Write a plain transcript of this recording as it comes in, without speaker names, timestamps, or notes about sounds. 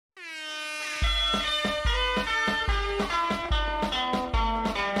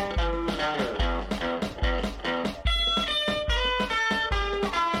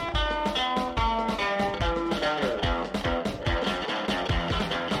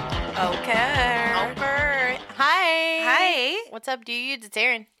Okay. Over. Hi. Hi. What's up, dudes? It's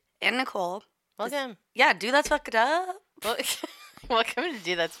Aaron. And Nicole. Welcome. Yeah, dude, that's fucked up. Welcome to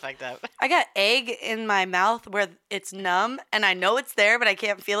Dude That's Fucked Up. I got egg in my mouth where it's numb, and I know it's there, but I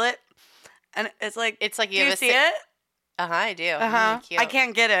can't feel it. And it's like, It's like do you have see it? Uh-huh, I do. Cute. I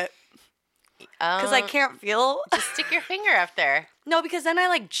can't get it because I can't feel. Just stick your finger up there. No, because then I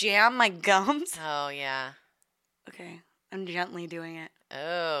like jam my gums. Oh, yeah. Okay, I'm gently doing it.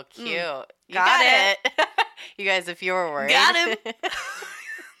 Oh, cute. You Got it. You guys, if you were worried. Got him.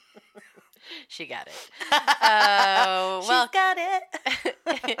 She got it. Oh, well. She's got it.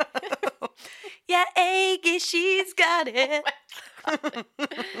 Yeah, eggy, she's got it.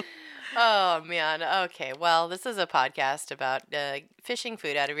 Oh, man. Okay. Well, this is a podcast about fishing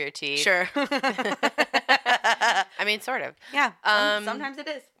food out of your teeth. Sure. I mean, sort of. Yeah. Sometimes it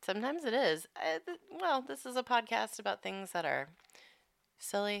is. Sometimes it is. Well, this is a podcast about things that are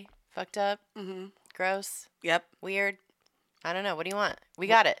silly, fucked up, gross, Yep. weird. I don't know. What do you want? We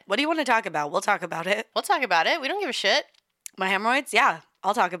got it. What do you want to talk about? We'll talk about it. We'll talk about it. We don't give a shit. My hemorrhoids? Yeah.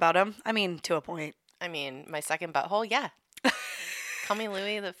 I'll talk about them. I mean, to a point. I mean, my second butthole? Yeah. Call me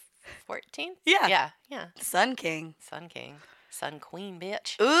Louis the 14th? Yeah. Yeah. Sun King. Sun King. Sun Queen,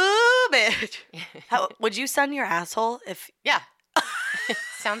 bitch. Ooh, bitch. How, would you sun your asshole if... Yeah.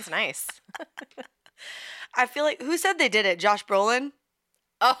 Sounds nice. I feel like... Who said they did it? Josh Brolin?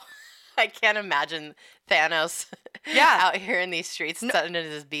 Oh, I can't imagine Thanos out here in these streets sunning in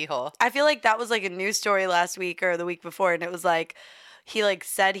his beehole. I feel like that was like a news story last week or the week before, and it was like he like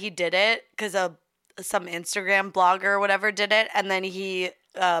said he did it because some Instagram blogger or whatever did it, and then he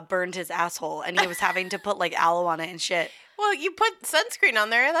burned his asshole, and he was having to put like aloe on it and shit. Well, you put sunscreen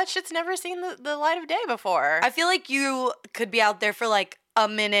on there. That shit's never seen the light of day before. I feel like you could be out there for like a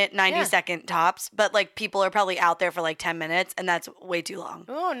minute, 90-second tops, but like people are probably out there for like 10 minutes, and that's way too long.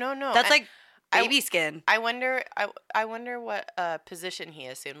 Oh, no. That's like baby skin. I wonder what position he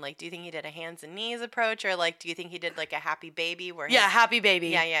assumed. Like, do you think he did a hands and knees approach, or like, do you think he did like a happy baby where? Yeah, happy baby.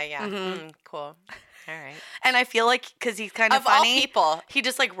 Yeah. Cool. All right. And I feel like because he's kind of funny, all people, he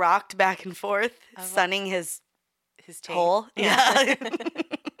just like rocked back and forth, sunning his taint. Hole. Yeah.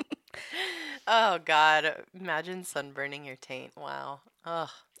 Oh God! Imagine sunburning your taint. Wow. Ugh.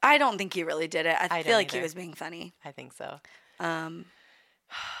 I don't think he really did it. I feel like either. he was being funny. I think so. But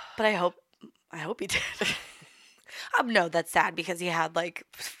I hope he did. No, that's sad because he had like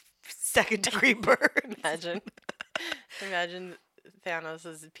 2nd-degree burn. Imagine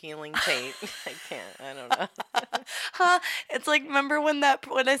Thanos' peeling taint. I can't. I don't know. Huh? It's like, remember when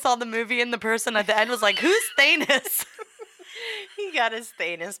I saw the movie and the person at the end was like, "Who's Thanos?" He got his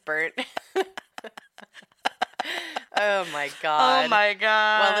Thanos burnt. Oh my God. Oh my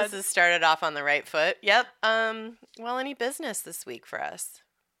God. Well, this has started off on the right foot. Yep. Well, any business this week for us?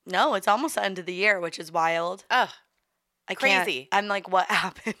 No, it's almost the end of the year, which is wild. Ugh. I Crazy. I'm like, what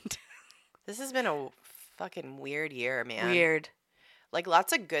happened? This has been a fucking weird year, man. Weird. Like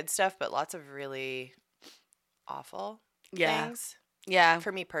lots of good stuff, but lots of really awful things. Yeah.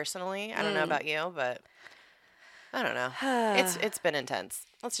 For me personally, I don't know about you, but I don't know. It's been intense.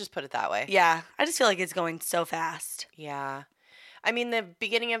 Let's just put it that way. Yeah. I just feel like it's going so fast. Yeah. I mean, the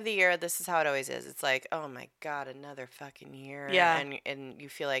beginning of the year, this is how it always is. It's like, oh my God, another fucking year. Yeah. And you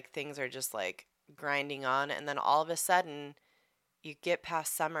feel like things are just like grinding on. And then all of a sudden, you get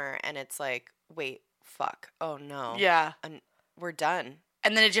past summer and it's like, wait, fuck. Oh no. Yeah. And we're done.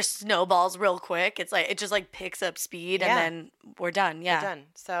 And then it just snowballs real quick. It's like, it just like picks up speed and then we're done. Yeah. We're done.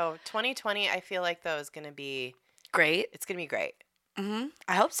 So 2020, I feel like though is going to be great. It's going to be great.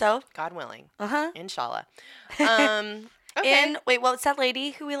 I hope so. God willing. Uh-huh. Inshallah. Okay. And wait, what's that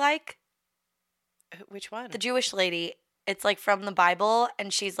lady who we like? Which one? The Jewish lady. It's like from the Bible,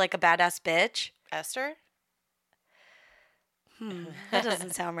 and she's like a badass bitch. Esther? That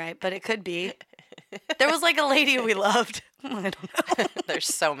doesn't sound right, but it could be. There was like a lady we loved. I don't know. There's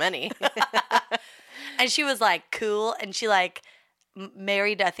so many. And she was like cool, and she like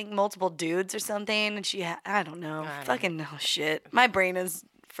married, I think, multiple dudes or something, and she I don't know. Fucking no shit. My brain is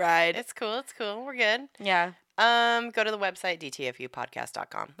fried. It's cool. We're good. Yeah. Go to the website,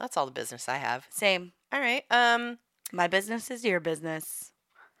 dtfupodcast.com. That's all the business I have. Same. All right. My business is your business.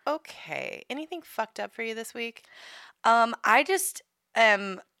 Okay. Anything fucked up for you this week? I just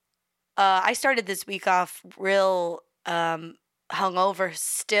I started this week off real hungover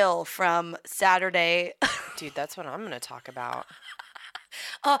still from Saturday. Dude, that's what I'm going to talk about.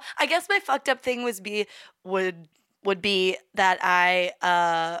 I guess my fucked up thing would be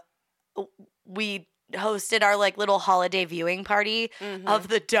that we hosted our like little holiday viewing party of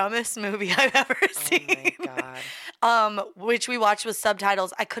the dumbest movie I've ever seen. Oh my God. Which we watched with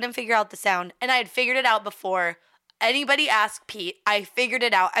subtitles. I couldn't figure out the sound, and I had figured it out before anybody asked Pete. I figured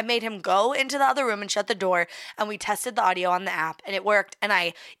it out. I made him go into the other room and shut the door, and we tested the audio on the app, and it worked. And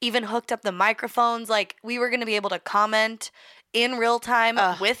I even hooked up the microphones. Like, we were going to be able to comment in real time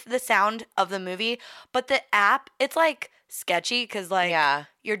with the sound of the movie. But the app, it's like sketchy because like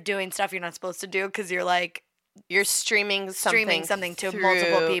you're doing stuff you're not supposed to do because you're like you're streaming something to through,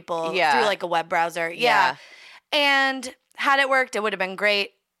 multiple people through like a web browser. Yeah. And had it worked, it would have been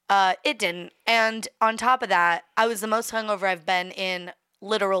great. It didn't. And on top of that, I was the most hungover I've been in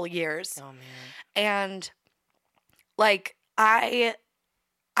literal years. Oh man. And like I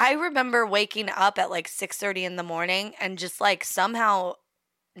remember waking up at like 6:30 in the morning and just like somehow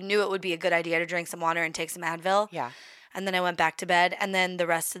knew it would be a good idea to drink some water and take some Advil. Yeah. And then I went back to bed. And then the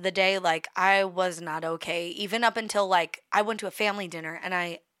rest of the day, like, I was not okay. Even up until, like, I went to a family dinner. And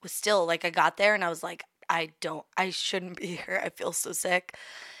I was still, like, I got there and I was like, I shouldn't be here. I feel so sick.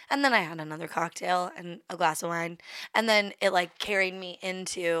 And then I had another cocktail and a glass of wine. And then it, like, carried me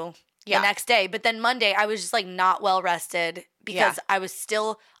into the next day. But then Monday, I was just, like, not well rested because I was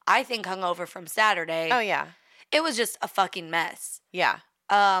still, I think, hungover from Saturday. Oh, yeah. It was just a fucking mess. Yeah.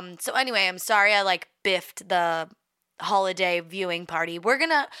 So anyway, I'm sorry I, like, biffed the holiday viewing party.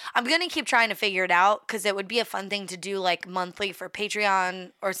 I'm gonna keep trying to figure it out because it would be a fun thing to do like monthly for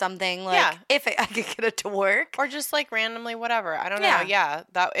Patreon or something. Like if I could get it to work, or just like randomly, whatever. I don't know. Yeah,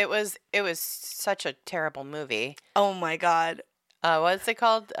 that it was such a terrible movie. Oh my God. What's it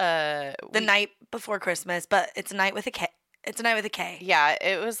called? The Night Before Christmas, but it's a night with a K. It's a night with a K. Yeah,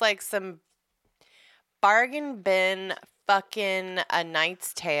 it was like some bargain bin fucking A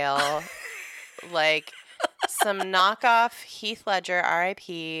Knight's Tale, like. Some knockoff Heath Ledger,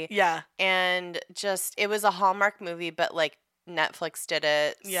 R.I.P. Yeah. And just, it was a Hallmark movie, but like Netflix did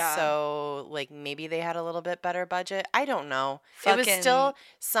it. Yeah. So like maybe they had a little bit better budget. I don't know. It was still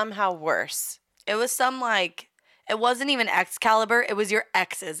somehow worse. It was some like, it wasn't even Excalibur. It was your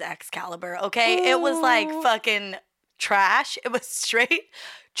ex's Excalibur, okay? Ooh. It was like fucking trash. It was straight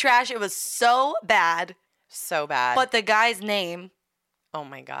trash. It was so bad. So bad. But the guy's name. Oh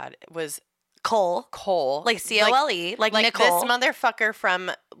my God. It was... Cole. Like C-O-L-E. Like Nicole. This motherfucker from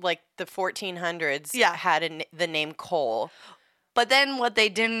like the 1400s had the name Cole. But then what they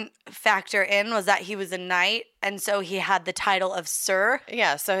didn't factor in was that he was a knight, and so he had the title of Sir.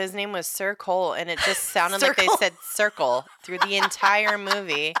 Yeah, so his name was Sir Cole, and it just sounded like they said circle through the entire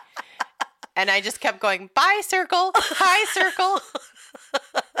movie. And I just kept going, bye, Circle. Hi, Circle.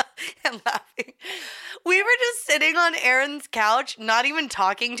 And laughing. We were just sitting on Aaron's couch, not even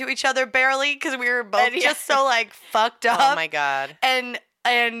talking to each other barely because we were both just so like fucked up. Oh my God. And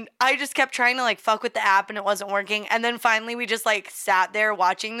I just kept trying to like fuck with the app and it wasn't working. And then finally we just like sat there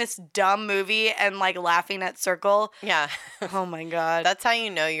watching this dumb movie and like laughing at Circle. Yeah. Oh my God. That's how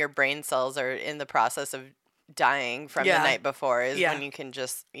you know your brain cells are in the process of dying from the night before is when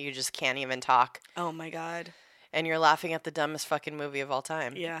you just can't even talk. Oh my God. And you're laughing at the dumbest fucking movie of all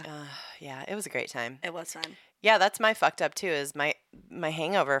time. Yeah. Yeah, it was a great time. It was fun. Yeah, that's my fucked up too, is my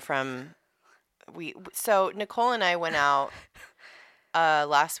hangover from so Nicole and I went out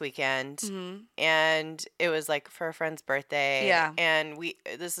last weekend and it was like for a friend's birthday. Yeah. And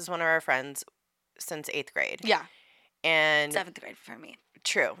this is one of our friends since 8th grade. Yeah. And 7th grade for me.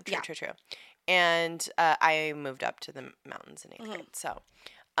 True. And I moved up to the mountains in 8th grade. So,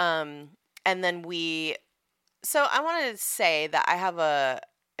 and then so I wanted to say that I have a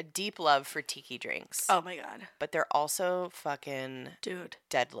deep love for tiki drinks. Oh my God. But they're also fucking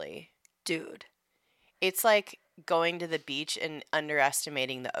deadly. Dude. It's like going to the beach and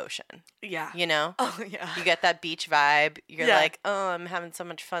underestimating the ocean. Yeah. You know? Oh yeah. You get that beach vibe. You're like, oh, I'm having so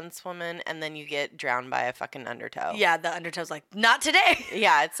much fun swimming. And then you get drowned by a fucking undertow. Yeah, the undertow's like, not today.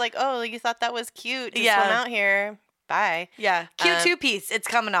 Yeah, it's like, oh, you thought that was cute to swim out here. Bye. Yeah. Cute two-piece. It's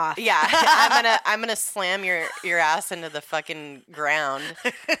coming off. Yeah. I'm gonna slam your ass into the fucking ground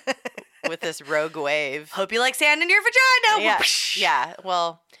with this rogue wave. Hope you like sand in your vagina. Yeah. Yeah.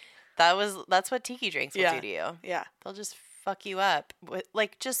 Well, that's what tiki drinks will do to you. Yeah. They'll just fuck you up.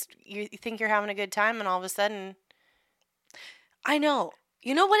 Like, just you think you're having a good time and all of a sudden. I know.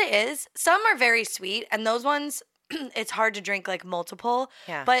 You know what it is? Some are very sweet and those ones, it's hard to drink like multiple.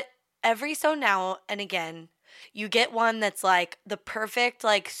 Yeah. But every so now and again, you get one that's like the perfect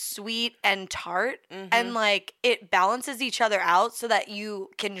like sweet and tart and like it balances each other out so that you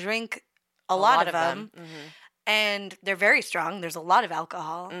can drink a lot of them. And they're very strong. There's a lot of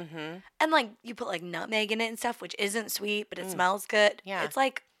alcohol. And like you put like nutmeg in it and stuff, which isn't sweet, but it smells good. Yeah. It's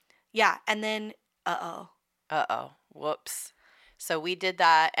like, yeah. And then Uh-oh. Uh-oh. Whoops. So we did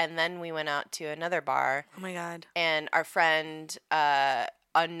that, and then we went out to another bar, Oh my God. and our friend,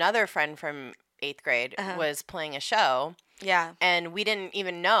 another friend from 8th grade, was playing a show, Yeah. and we didn't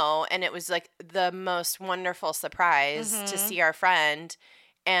even know, and it was like the most wonderful surprise to see our friend,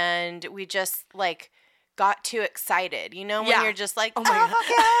 and we just like got too excited, you know, when Yeah. you're just like, Oh my God. fuck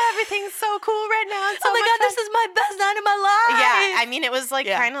yeah, everything's so cool right now. It's so Oh my much God, fun. this is my best night of my life. Yeah, I mean, it was like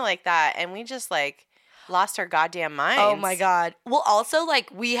Yeah. kind of like that, and we just like lost our goddamn minds. Oh my God. Well, also,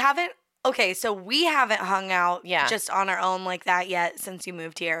 like, we haven't hung out Yeah. just on our own like that yet since you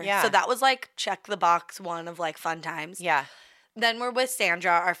moved here. Yeah. So that was like check the box one of like fun times. Yeah. Then we're with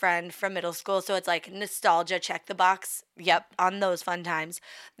Sandra, our friend from middle school. So it's like nostalgia, check the box. Yep. On those fun times.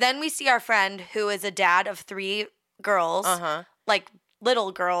 Then we see our friend who is a dad of 3 girls, like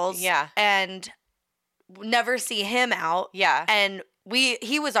little girls. Yeah. And never see him out. Yeah. And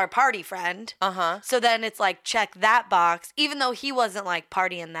he was our party friend. Uh-huh. So then it's like check that box, even though he wasn't like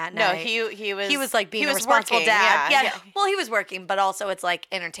partying that No, night. he was. He was like being he a was responsible working, dad. Yeah. Well, he was working, but also it's like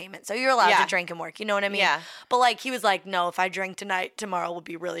entertainment. So you're allowed Yeah. to drink and work. You know what I mean? Yeah. But like he was like, no, if I drink tonight, tomorrow will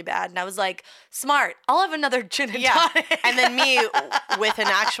be really bad. And I was like, smart. I'll have another gin and Yeah. tonic. And then me with an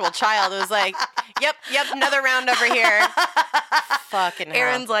actual child was like, yep, another round over here. Fucking hell.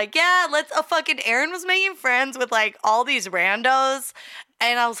 Aaron's like, yeah, Aaron was making friends with like all these randos.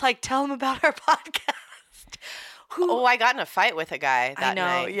 And I was like, tell him about our podcast. Oh, I got in a fight with a guy that I know.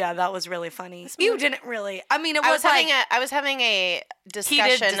 night. Yeah, that was really funny. You didn't really. I mean, it I was was like having a discussion,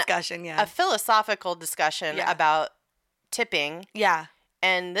 heated discussion. Yeah. a philosophical discussion Yeah. about tipping, Yeah.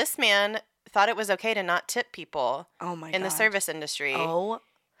 and this man thought it was okay to not tip people Oh my god. in the service industry. Oh.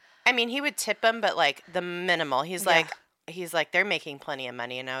 I mean, he would tip them, but like the minimal. He's Yeah. like, they're making plenty of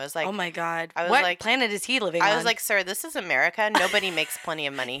money, and I was like, Oh my god. I was what like- planet is he living on? I was like, sir, this is America. Nobody makes plenty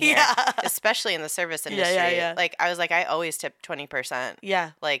of money here, Yeah. especially in the service Yeah, industry. yeah. Like, I was like, I always tip 20%.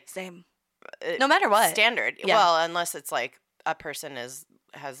 yeah, Like, same. uh, No matter what. standard. Yeah. Well, unless it's like a person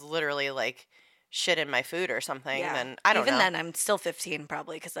has literally like shit in my food or something, Yeah. then I don't Even know. then, I'm still 15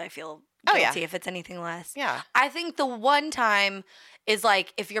 probably because I feel Oh, guilty yeah. if it's anything less. Yeah. I think the one time is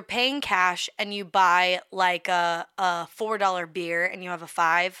like if you're paying cash and you buy like a $4 beer and you have a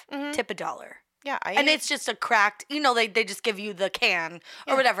 5, Mhm. tip $1. Yeah. And it's just a cracked, they just give you the can or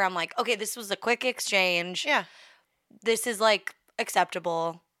Yeah. whatever. I'm like, okay, this was a quick exchange. yeah. This is like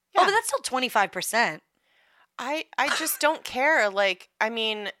acceptable. Yeah. Oh, but that's still 25%. I just don't care. Like, I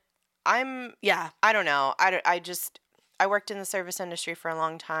mean, Yeah. I don't know. I worked in the service industry for a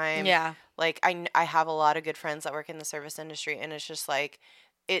long time. Yeah. Like, I have a lot of good friends that work in the service industry, and it's just like,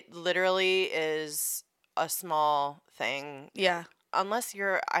 it literally is a small thing. Yeah. Unless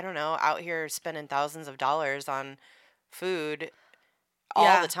you're, I don't know, out here spending thousands of dollars on food all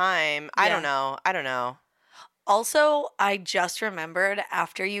Yeah. the time. I Yeah. don't know. Also, I just remembered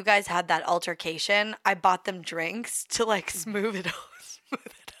after you guys had that altercation, I bought them drinks to like smooth it out.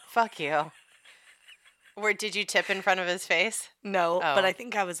 Fuck you. Did you tip in front of his face? No, but Oh. I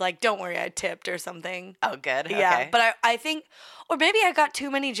think I was like, don't worry, I tipped or something. Oh, good. Yeah, Okay. but I think, or maybe I got too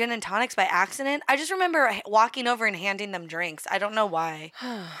many gin and tonics by accident. I just remember walking over and handing them drinks. I don't know why.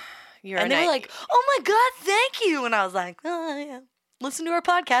 You're And a they were night- like, oh my God, thank you. And I was like, oh, yeah. Listen to our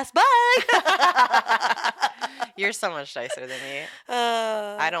podcast. Bye. You're so much nicer than me.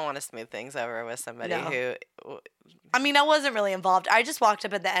 I don't want to smooth things over with somebody No. who. I mean, I wasn't really involved. I just walked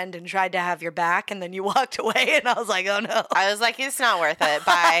up at the end and tried to have your back, and then you walked away, and I was like, oh no. I was like, it's not worth it.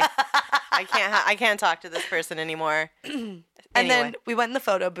 Bye. I can't talk to this person anymore. And Anyway. then we went in the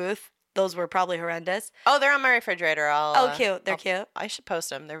photo booth. Those were probably horrendous. Oh, they're on my refrigerator. Oh, cute. They're cute. I should post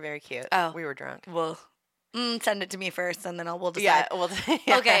them. They're very cute. Oh. We were drunk. Well, send it to me first, and then we'll decide. Yeah. Well.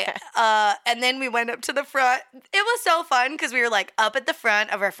 Okay. And then we went up to the front. It was so fun because we were like up at the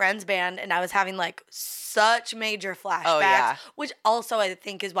front of our friend's band, and I was having like such major flashbacks. Oh, yeah. Which also I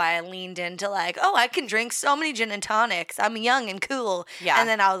think is why I leaned into like, oh, I can drink so many gin and tonics. I'm young and cool. Yeah. And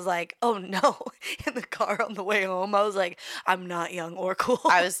then I was like, oh no. In the car on the way home, I was like, I'm not young or cool.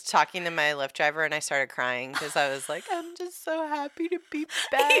 I was talking to my Lyft driver and I started crying because I was like, I'm just so happy to be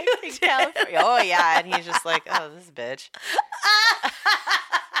back You in did. California. Oh, yeah. And he's just like, oh, this bitch.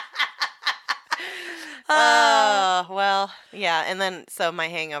 Oh, well, yeah. And then, so my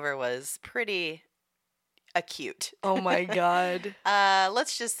hangover was pretty acute. Oh my God.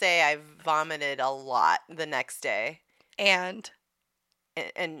 Let's just say I vomited a lot the next day. And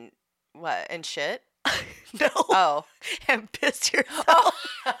And what? And shit? no. Oh. And pissed yourself.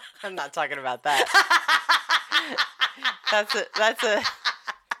 Oh. I'm not talking about that. That's a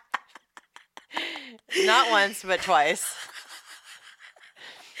not once but twice.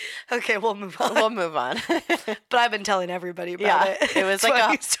 Okay, we'll move on. We'll move on. But I've been telling everybody about it. It was It's like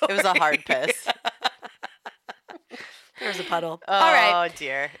funny it was a hard story. piss. There's a puddle. Oh, All right.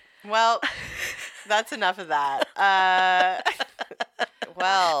 dear. Well, that's enough of that.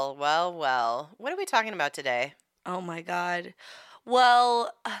 Well. What are we talking about today? Oh my God.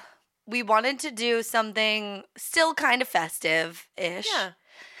 Well, we wanted to do something still kind of festive-ish. Yeah.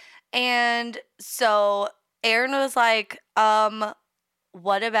 And so Aaron was like,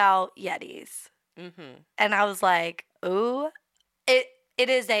 what about Yetis? Mm-hmm. And I was like, ooh. It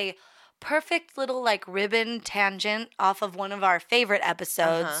is a perfect little like ribbon tangent off of one of our favorite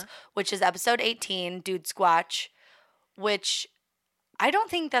episodes, which is episode 18, Dude Squatch, which I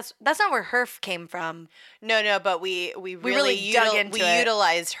don't think that's not where Herf came from. No, but we really dug into it.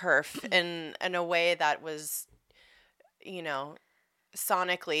 utilized Herf in a way that was,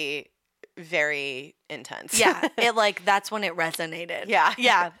 sonically very intense. Yeah, that's when it resonated. Yeah.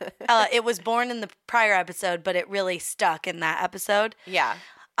 Yeah. It was born in the prior episode, but it really stuck in that episode. Yeah.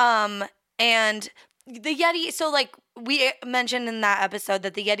 And the Yeti, so like we mentioned in that episode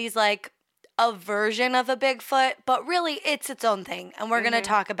that the Yeti's like a version of a Bigfoot, but really it's its own thing. And we're going to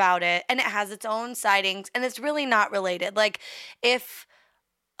talk about it. And it has its own sightings and it's really not related. Like if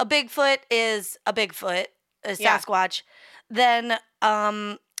a Bigfoot is a Bigfoot, a Sasquatch, then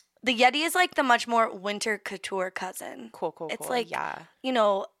the Yeti is like the much more winter couture cousin. Cool. It's like,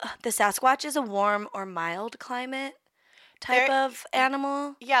 the Sasquatch is a warm or mild climate type of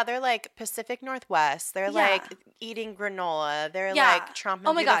animal. Yeah, they're like Pacific Northwest. They're like eating granola. They're like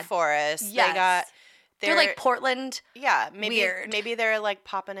tromping through the forest. Yes. They're like Portland. Yeah, Weird. Maybe they're like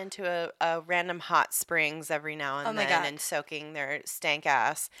popping into a random hot springs every now and then and soaking their stank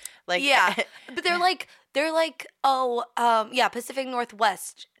ass. Like but they're like Pacific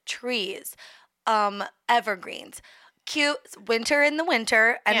Northwest trees, evergreens. Cute winter in the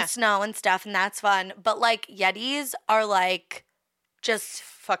winter and snow and stuff, and that's fun. But like Yetis are like just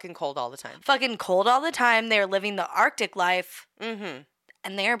fucking cold all the time. They're living the Arctic life, and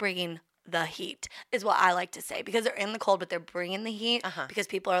they are bringing the heat, is what I like to say, because they're in the cold, but they're bringing the heat because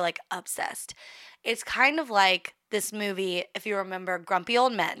people are like obsessed. It's kind of like this movie, if you remember, Grumpy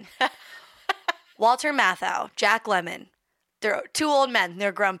Old Men. Walter Matthau, Jack Lemmon. They're two old men.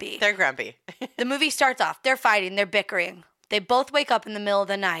 They're grumpy. The movie starts off. They're fighting. They're bickering. They both wake up in the middle of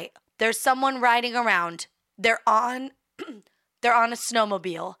the night. There's someone riding around. They're on a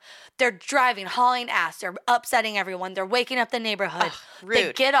snowmobile. They're driving, hauling ass. They're upsetting everyone. They're waking up the neighborhood. Rude.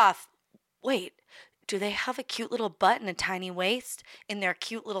 They get off. Wait, do they have a cute little butt and a tiny waist in their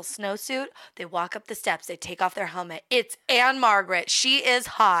cute little snowsuit? They walk up the steps. They take off their helmet. It's Anne Margaret. She is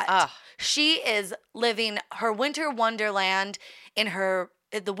hot. She is living her winter wonderland in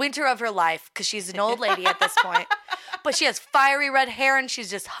the winter of her life because she's an old lady at this point. But she has fiery red hair and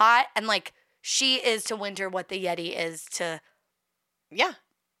she's just hot. And like she is to winter what the Yeti is to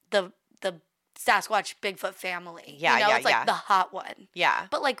the Sasquatch Bigfoot family. It's like the hot one. Yeah.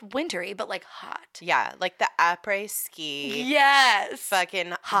 But like wintry, but like hot. Yeah, like the après ski. Yes. Fucking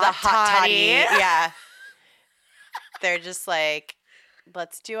the hot toddy. Yeah. They're just like,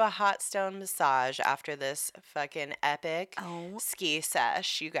 let's do a hot stone massage after this fucking epic ski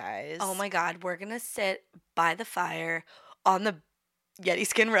sesh, you guys. Oh my God, we're gonna sit by the fire on the Yeti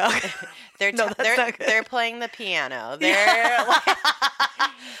skin rug. They're playing the piano.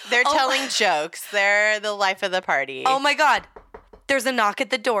 They're telling jokes. They're the life of the party. Oh my God. There's a knock at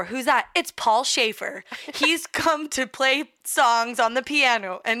the door. Who's that? It's Paul Schaefer. He's come to play songs on the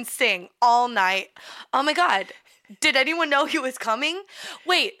piano and sing all night. Oh my God. Did anyone know he was coming?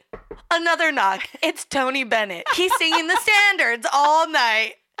 Wait, another knock. It's Tony Bennett. He's singing the standards all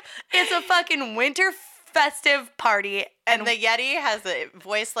night. It's a fucking winter festive party. And the Yeti has a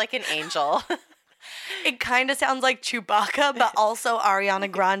voice like an angel. It kind of sounds like Chewbacca, but also Ariana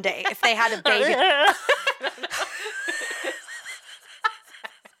Grande if they had a baby.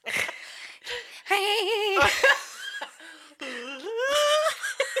 Hey.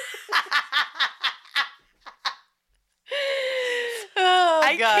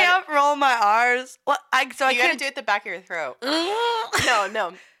 I can't roll my R's. Well, I can't do it at the back of your throat.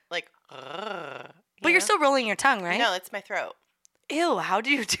 No, like. But you're still rolling your tongue, right? No, it's my throat. Ew, how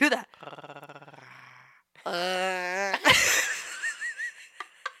do you do that?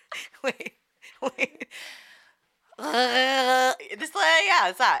 Wait.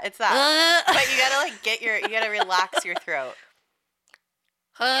 It's that. But you gotta like you gotta relax your throat.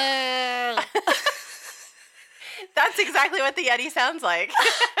 That's exactly what the Yeti sounds like.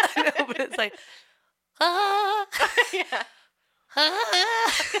 I know, but it's like, yeah.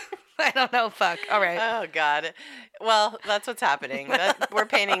 I don't know. Fuck. All right. Oh God. Well, that's what's happening. We're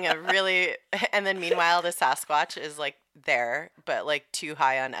painting a really, and then meanwhile the Sasquatch is like there, but like too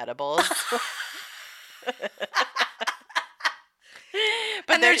high on edibles.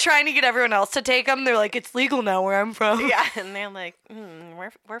 But and they're trying to get everyone else to take them. They're like, it's legal now where I'm from. Yeah, and they're like,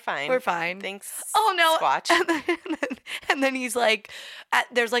 we're fine. We're fine. Thanks. Oh no, Squatch. And then he's like,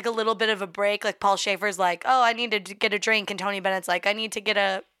 there's like a little bit of a break. Like Paul Schaefer's like, oh, I need to get a drink, and Tony Bennett's like, I need to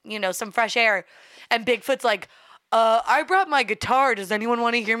get some fresh air, and Bigfoot's like, I brought my guitar. Does anyone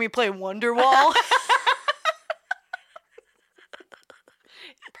want to hear me play Wonderwall?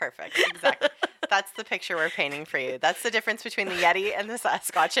 Perfect. Exactly. That's the picture we're painting for you. That's the difference between the Yeti and the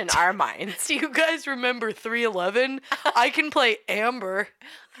Sasquatch in our minds. Do you guys remember 311? I can play Amber.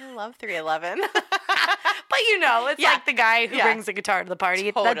 I love 311. But it's like the guy who brings the guitar to the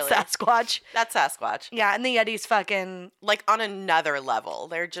party. Totally. That's Sasquatch. That's Sasquatch. Yeah, and the Yeti's fucking... Like on another level.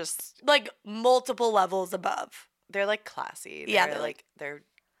 They're just... like multiple levels above. They're like classy. They're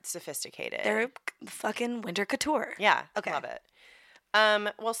sophisticated. They're fucking winter couture. Yeah. Okay. Love it.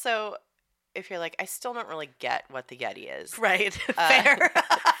 Well, so if you're like, I still don't really get what the Yeti is. Right. Fair.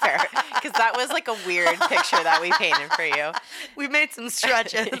 Fair. Because that was like a weird picture that we painted for you. We made some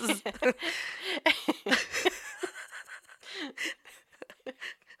stretches.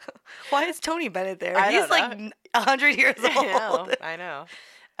 Why is Tony Bennett there? He's like 100 years old. I know.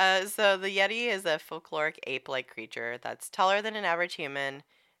 So the Yeti is a folkloric ape-like creature that's taller than an average human,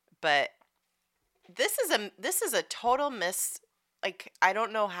 but this is a total miss. Like, I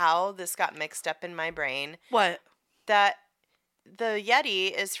don't know how this got mixed up in my brain. What? That the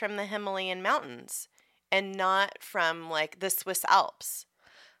Yeti is from the Himalayan mountains and not from, like, the Swiss Alps.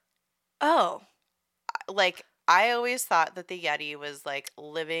 Oh. Like, I always thought that the Yeti was, like,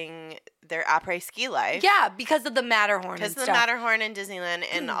 living their après-ski life. Yeah, because of the Matterhorn Because and of the Matterhorn and Disneyland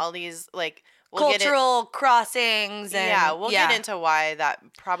and all these, like... cultural crossings. And, we'll get into why that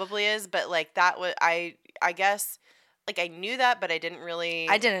probably is. But, like, that was... I guess... Like, I knew that, but I didn't really...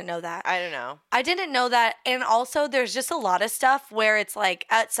 I didn't know that. I don't know. I didn't know that. And also, there's just a lot of stuff where it's like,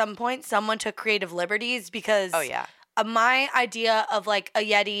 at some point, someone took creative liberties because... Oh, yeah. My idea of, like, a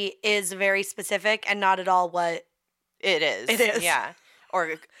Yeti is very specific and not at all what... It is. It is. Yeah.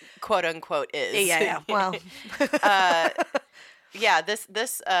 Or, quote-unquote, is. Yeah. Well... yeah, this...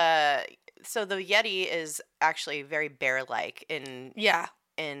 So, the Yeti is actually very bear-like in... Yeah.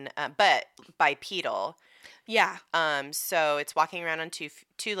 But bipedal. Yeah. So it's walking around on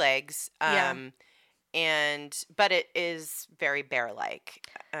two legs. But it is very bear-like.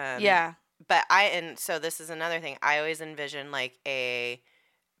 Yeah. But so this is another thing. I always envision like a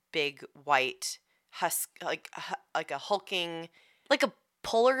big white like a hulking, like a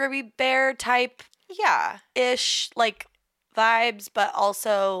polar bear type. Yeah. Ish like vibes, but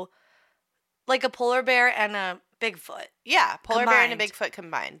also like a polar bear and a Bigfoot. Yeah, polar bear and a combined. Bigfoot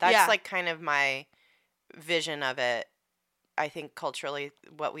combined. That's like kind of my vision of it. I think culturally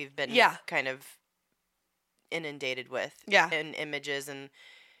what we've been kind of inundated with in images, and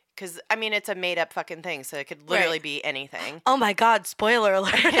because I mean it's a made up fucking thing, so it could literally be anything. Oh my god, spoiler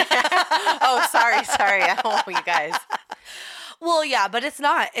alert. Oh, sorry. Oh, you guys. Well, yeah, but it's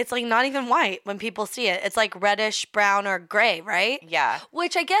not. It's like not even white when people see it. It's like reddish, brown, or gray, right? Yeah.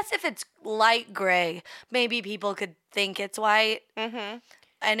 Which I guess if it's light gray, maybe people could think it's white. Mm-hmm.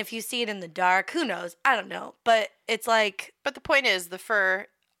 And if you see it in the dark, who knows? I don't know. But it's like... But the point is, the fur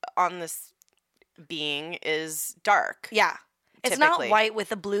on this being is dark. Yeah. It's typically. not white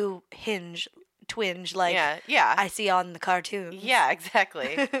with a blue twinge like I see on the cartoon. Yeah,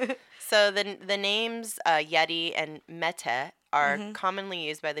 exactly. So the names Yeti and Mete are commonly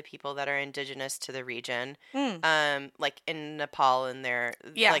used by the people that are indigenous to the region, like in Nepal and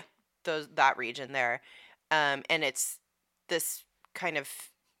like that region there, and it's this kind of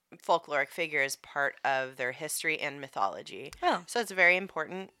folkloric figure is part of their history and mythology. Oh, so it's a very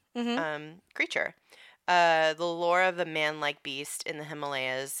important creature. The lore of the man-like beast in the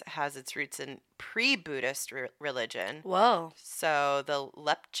Himalayas has its roots in pre-Buddhist religion. Whoa. So the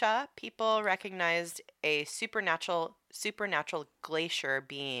Lepcha people recognized a supernatural glacier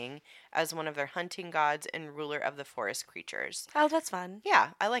being as one of their hunting gods and ruler of the forest creatures. Oh, that's fun.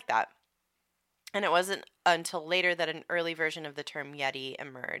 Yeah, I like that. And it wasn't until later that an early version of the term Yeti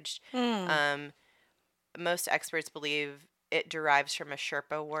emerged. Most experts believe it derives from a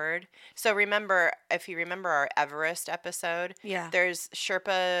Sherpa word. So if you remember our Everest episode, there's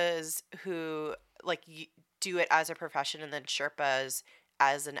Sherpas who like do it as a profession, and then Sherpas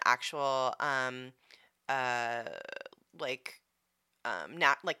as an actual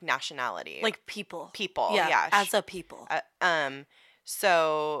nationality, like people. Yeah, as a people.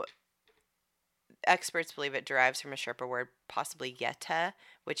 So experts believe it derives from a Sherpa word, possibly yeta,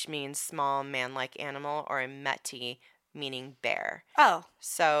 which means small man-like animal, or a meti, meaning bear. Oh,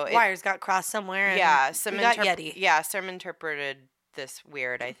 So wires got crossed somewhere. And yeah, we got Yeti. Yeah, some interpreted this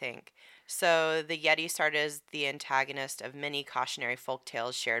weird, I think. So the Yeti started as the antagonist of many cautionary folk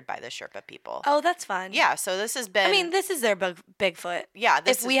tales shared by the Sherpa people. Oh, that's fun. Yeah, so this has been. I mean, this is their Bigfoot. Yeah,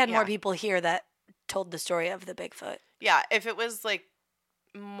 if we had more people here that told the story of the Bigfoot. Yeah, if it was like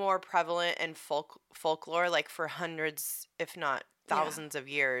more prevalent in folklore, like for hundreds, if not thousands of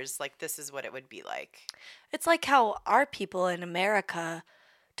years, like this is what it would be like. It's like how our people in America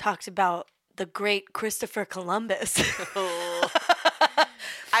talked about the great Christopher Columbus.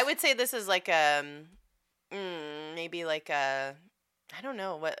 I would say this is like maybe like a, I don't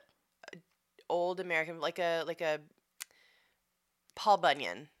know what, old American, like a Paul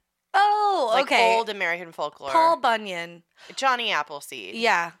Bunyan. Oh, okay. Like old American folklore. Paul Bunyan. Johnny Appleseed.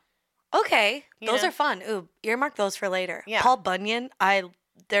 Yeah. Okay. Those know? are fun. Ooh, earmark those for later. Yeah. Paul Bunyan,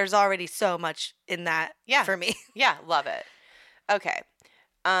 there's already so much in that for me. Yeah, love it. Okay.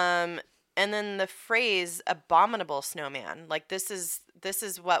 And then the phrase "abominable snowman," like this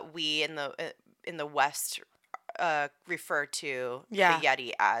is what we in the West refer to the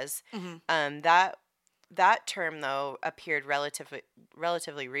Yeti as. Mm-hmm. That term though appeared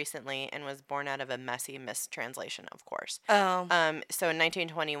relatively recently and was born out of a messy mistranslation, of course. Oh. So in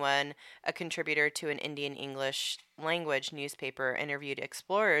 1921, a contributor to an Indian English language newspaper interviewed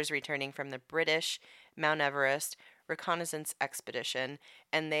explorers returning from the British Mount Everest reconnaissance expedition,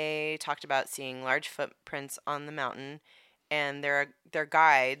 and they talked about seeing large footprints on the mountain, and their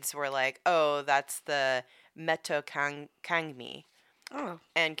guides were like, "Oh, that's the Meto Kangmi." Oh.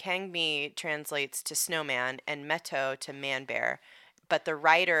 And Kangmi translates to snowman and Meto to man bear. But the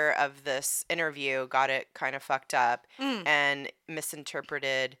writer of this interview got it kind of fucked up and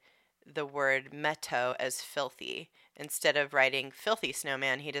misinterpreted the word Meto as filthy. Instead of writing filthy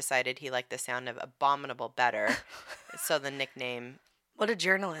snowman, he decided he liked the sound of abominable better. So the nickname. What a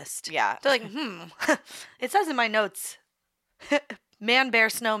journalist. Yeah. They're like, it says in my notes, man, bear,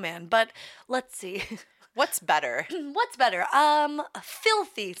 snowman. But let's see. What's better? What's better?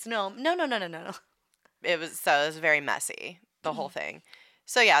 Filthy snow. No. It was very messy, the whole thing.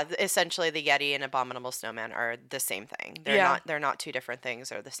 So yeah, essentially the Yeti and abominable snowman are the same thing. They're not two different things,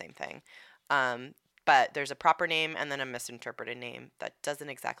 they're the same thing. But there's a proper name and then a misinterpreted name that doesn't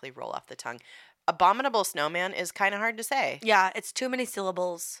exactly roll off the tongue. Abominable snowman is kind of hard to say. Yeah, it's too many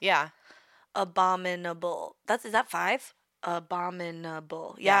syllables. Yeah. Abominable. Is that 5?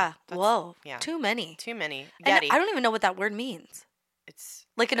 Abominable. Yeah. Whoa. Yeah. Too many. Yeti. And I don't even know what that word means. It's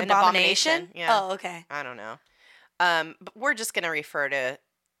like an abomination? Yeah. Oh, okay. I don't know. But we're just gonna refer to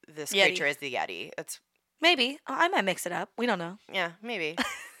this creature as the Yeti. It's maybe. I might mix it up. We don't know. Yeah, maybe.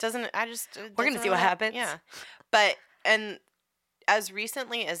 We're gonna see what happens. Yeah. But and as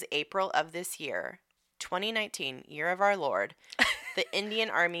recently as April of this year, 2019, year of our Lord, the Indian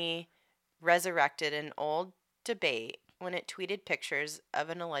Army resurrected an old debate when it tweeted pictures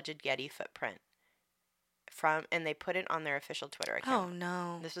of an alleged Yeti footprint and they put it on their official Twitter account. Oh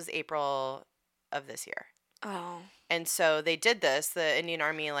no. This was April of this year. Oh. And so they did this. The Indian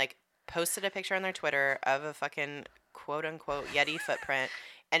Army posted a picture on their Twitter of a fucking quote unquote Yeti footprint,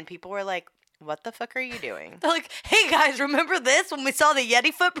 and people were like, "What the fuck are you doing?" They're like, "Hey guys, remember this when we saw the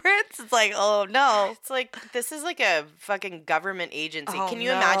Yeti footprints?" It's like, "Oh no." It's like this is like a fucking government agency. Oh, Can you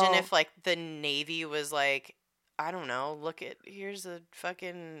imagine if the Navy was like, I don't know, here's a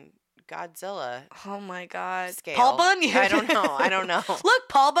fucking Godzilla. Oh my god. Scale. Paul Bunyan. I don't know. Look,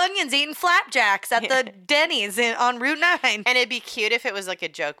 Paul Bunyan's eating flapjacks at the Denny's on Route 9. And it'd be cute if it was like a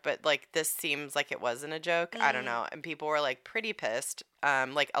joke, but this seems like it wasn't a joke. I don't know. And people were pretty pissed. A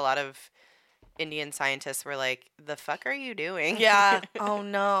lot of Indian scientists were like, "The fuck are you doing?" Yeah. Oh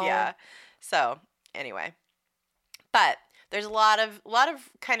no. Yeah. So, anyway. But there's a lot of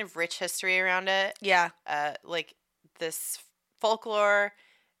kind of rich history around it. Yeah. This folklore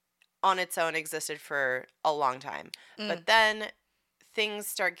on its own existed for a long time. But then things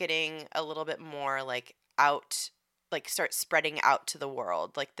start getting a little bit more start spreading out to the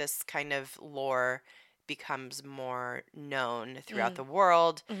world. This kind of lore becomes more known throughout the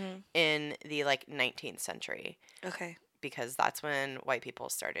world in the 19th century. Okay. Because that's when white people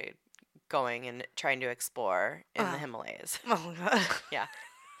started going and trying to explore in the Himalayas. Oh god. Yeah.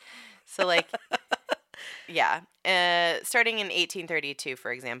 So yeah. Starting in 1832,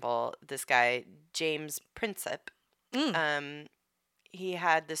 for example, this guy James Princip, he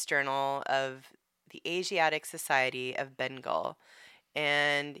had this journal of the Asiatic Society of Bengal,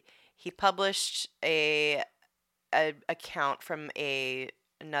 and he published a account from a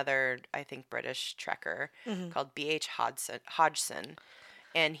another, I think, British trekker called B.H. Hodgson.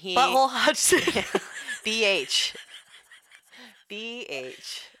 And he... Butthole Hodgson. B.H.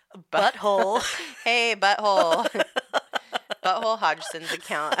 B.H. Butthole. Hey, Butthole. Butthole Hodgson's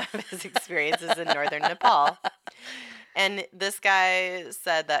account of his experiences in northern Nepal. And this guy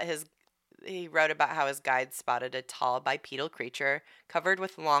said that he wrote about how his guide spotted a tall bipedal creature covered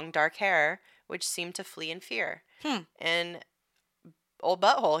with long dark hair, which seemed to flee in fear. And old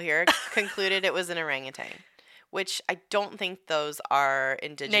Butthole here concluded it was an orangutan, which I don't think those are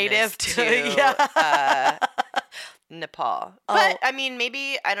indigenous to Nepal. But, I mean,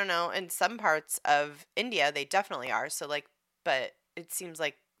 maybe, I don't know, in some parts of India, they definitely are. So, like, but it seems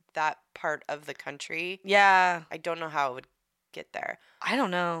like that part of the country. Yeah. I don't know how it would get there. I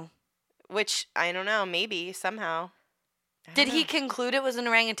don't know. Which, I don't know, maybe, somehow. Did he conclude it was an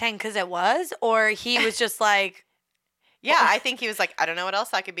orangutan because it was? Or he was just like... Yeah, I think he was like, I don't know what else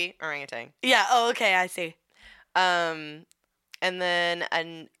that could be. Orangutan. Yeah, oh, okay, I see. And then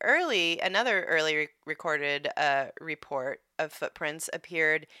another early recorded report of footprints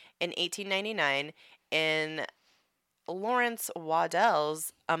appeared in 1899 in Lawrence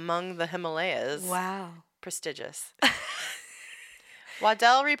Waddell's Among the Himalayas. Wow. Prestigious.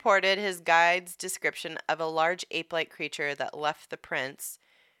 Waddell reported his guide's description of a large ape-like creature that left the prints,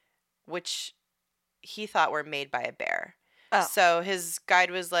 which he thought were made by a bear. Oh. So his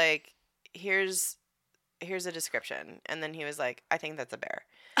guide was like, here's a description. And then he was like, I think that's a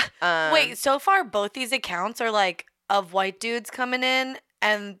bear. Wait, so far both these accounts are like of white dudes coming in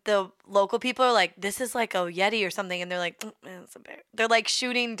and the local people are like, this is like a Yeti or something. And they're like, it's a bear. They're like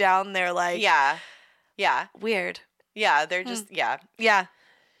shooting down their like. Yeah. Yeah. Weird. Yeah. They're just, yeah. Yeah.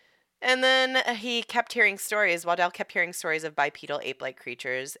 And then he kept hearing stories. Waddell kept hearing stories of bipedal ape-like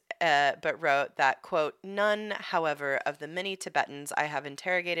creatures, but wrote that, quote, none, however, of the many Tibetans I have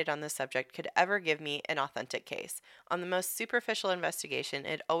interrogated on this subject could ever give me an authentic case. On the most superficial investigation,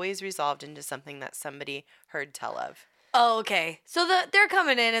 it always resolved into something that somebody heard tell of. Oh, okay. So they're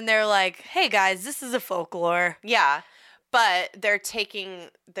coming in and they're like, hey, guys, this is a folklore. Yeah. But they're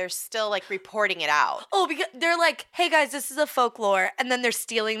still like reporting it out. Oh, because they're like, hey guys, this is a folklore. And then they're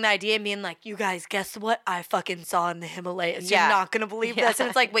stealing the idea and being like, you guys, guess what I fucking saw in the Himalayas? Yeah. You're not going to believe this. And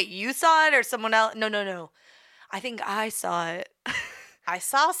it's like, wait, you saw it or someone else? No. I think I saw it. I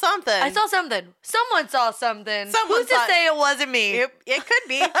saw something. Someone saw something. Who's to say it wasn't me? It could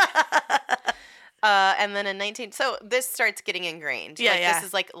be. And then so this starts getting ingrained. Yeah, This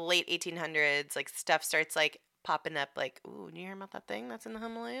is like late 1800s. Like stuff starts like popping up like, ooh, do you hear about that thing that's in the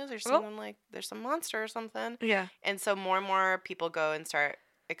Himalayas? Or something like there's some monster or something. Yeah. And so more and more people go and start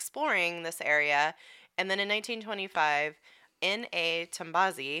exploring this area. And then in 1925, N.A.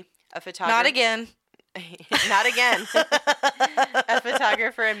 Tambazi, a photographer. Not again. Not again. A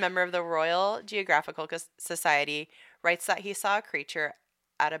photographer and member of the Royal Geographical Society writes that he saw a creature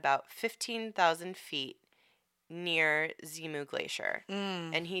at about 15,000 feet near Zimu Glacier.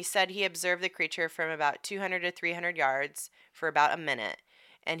 And he said he observed the creature from about 200 to 300 yards for about a minute.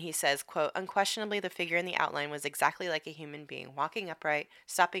 And he says, quote, unquestionably the figure in the outline was exactly like a human being, walking upright,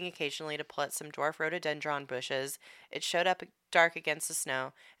 stopping occasionally to pull at some dwarf rhododendron bushes. It showed up dark against the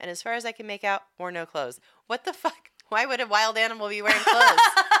snow, and as far as I can make out, wore no clothes. What the fuck? Why would a wild animal be wearing clothes?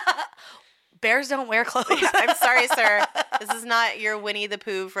 Bears don't wear clothes. Yeah, I'm sorry, sir. This is not your Winnie the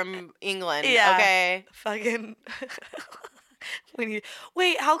Pooh from England. Yeah. Okay. Fucking Winnie.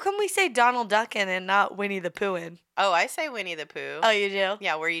 Wait, how come we say Donald Duckin and not Winnie the Poohin? Oh, I say Winnie the Pooh. Oh, you do?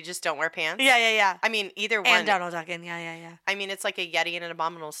 Yeah, where you just don't wear pants? Yeah. I mean, either one. And Donald Duckin, yeah. I mean, it's like a Yeti and an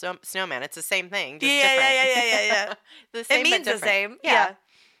abominable snowman. It's the same thing, just different. Yeah. The same, it means the same. Yeah.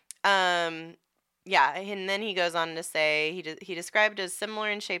 Yeah, and then he goes on to say he described as similar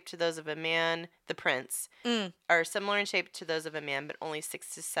in shape to those of a man, the prints, are similar in shape to those of a man, but only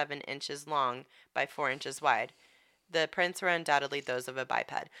 6 to 7 inches long by 4 inches wide. The prints were undoubtedly those of a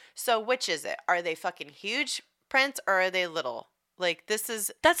biped. So which is it? Are they fucking huge prints or are they little? Like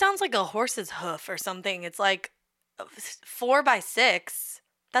that sounds like a horse's hoof or something. It's like 4 by 6.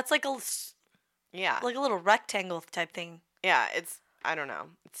 That's like a little rectangle type thing. Yeah, I don't know.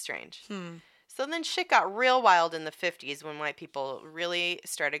 It's strange. So then shit got real wild in the 50s when white people really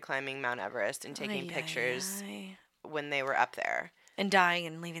started climbing Mount Everest and taking pictures when they were up there. And dying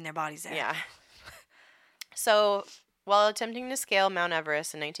and leaving their bodies there. Yeah. So while attempting to scale Mount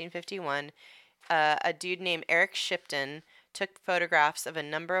Everest in 1951, a dude named Eric Shipton took photographs of a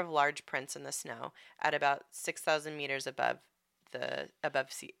number of large prints in the snow at about 6,000 meters above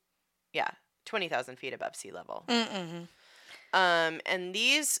 20,000 feet above sea level. And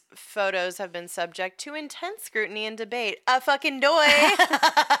these photos have been subject to intense scrutiny and debate. A fucking doy.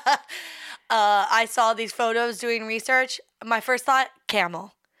 I saw these photos doing research. My first thought,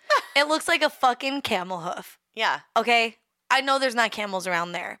 camel. It looks like a fucking camel hoof. Yeah. Okay? I know there's not camels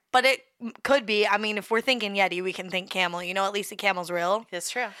around there, but it could be. I mean, if we're thinking Yeti, we can think camel. You know, at least the camel's real. That's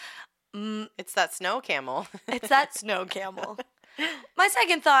true. It's that snow camel. It's that snow camel. My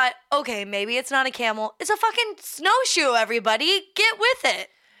second thought, okay, maybe it's not a camel. It's a fucking snowshoe, everybody. Get with it.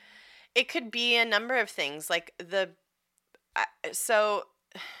 It could be a number of things. Like so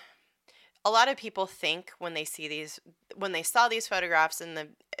a lot of people think when they saw these photographs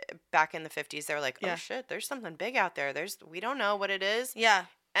back in the 50s, they were like, oh shit, there's something big out there. We don't know what it is. Yeah.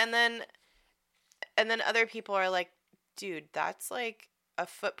 And then other people are like, dude, that's like a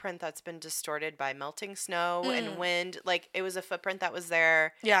footprint that's been distorted by melting snow and wind. Like, it was a footprint that was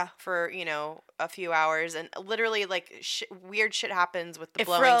there for, a few hours. And literally, like, weird shit happens with the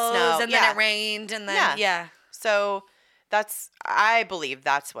blowing snow. And then it rained. And then, So I believe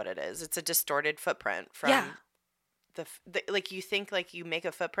that's what it is. It's a distorted footprint from like, you think, like, you make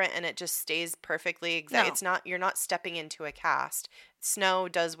a footprint and it just stays perfectly exact. No. It's not, you're not stepping into a cast. Snow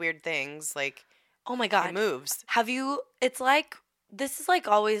does weird things. Like, oh my God. It moves. It's like, this is like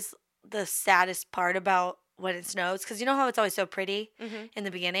always the saddest part about when it snows, because you know how it's always so pretty in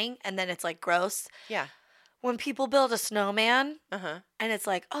the beginning and then it's like gross? Yeah. When people build a snowman and it's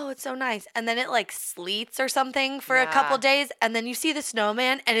like, oh, it's so nice. And then it like sleets or something for a couple days. And then you see the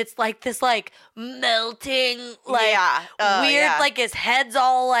snowman and it's like this like melting, like weird, like his head's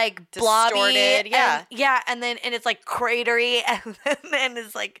all like blobby. And then it's like cratery. And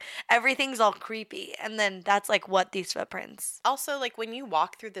it's like everything's all creepy. And then that's like what these footprints. Also, like, when you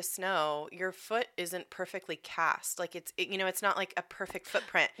walk through the snow, your foot isn't perfectly cast. Like, it's not like a perfect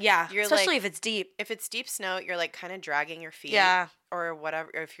footprint. Yeah. Especially if it's deep. If it's deep snow, you're like kind of dragging your feet. Yeah. Or whatever,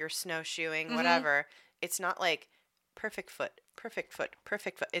 or if you're snowshoeing, whatever. It's not like perfect foot.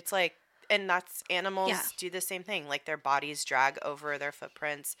 It's like, and that's, animals do the same thing. Like, their bodies drag over their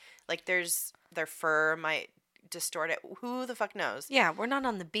footprints. Like, their fur might distort it. Who the fuck knows? Yeah, we're not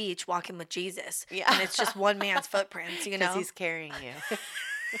on the beach walking with Jesus. Yeah. And it's just one man's footprints, you know? Because he's carrying you.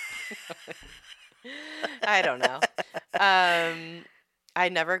 I don't know. I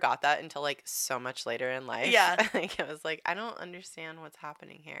never got that until, like, so much later in life. Yeah. Like, I was like, I don't understand what's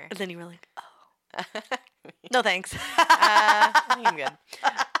happening here. And then you were like, oh. No, thanks. I'm good.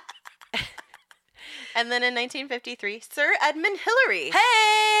 And then in 1953, Sir Edmund Hillary.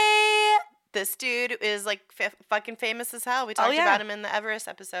 Hey! This dude is, like, fucking famous as hell. We talked about him in the Everest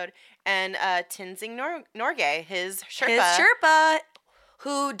episode. And Tenzing Norgay, his Sherpa.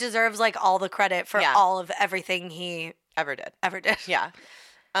 Who deserves, like, all the credit for all of everything he ever did. Yeah.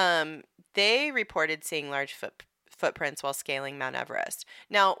 They reported seeing large footprints while scaling Mount Everest.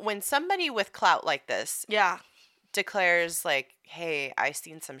 Now, when somebody with clout like this declares, like, hey, I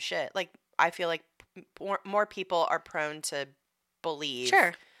seen some shit, like, I feel like more people are prone to believe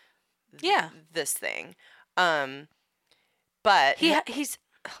this thing. But he's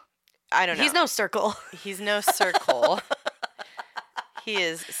I don't know. He's no circle. He's no circle. He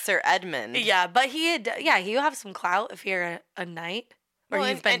is Sir Edmund. Yeah, but you have some clout if you're a knight or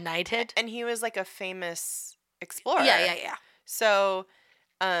you've been knighted. And he was like a famous explorer. Yeah. So,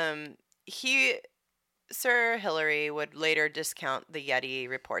 Sir Hillary would later discount the Yeti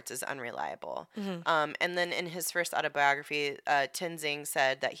reports as unreliable. And then in his first autobiography, Tenzing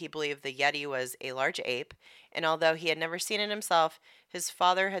said that he believed the Yeti was a large ape, and although he had never seen it himself, his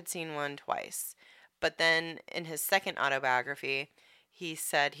father had seen one twice. But then in his second autobiography, he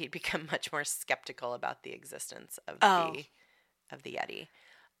said he'd become much more skeptical about the existence of the Yeti.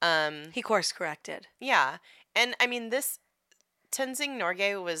 He course corrected. Yeah. And I mean, this Tenzing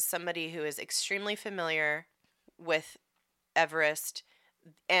Norgay was somebody who is extremely familiar with Everest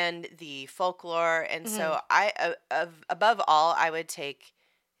and the folklore. And so above all, I would take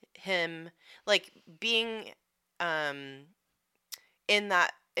him, like, being in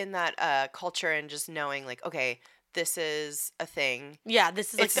that culture and just knowing, like, okay, this is a thing. Yeah,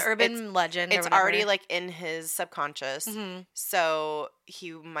 this is like the urban legend. It's already like in his subconscious. So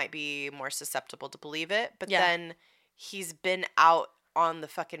he might be more susceptible to believe it. But then he's been out on the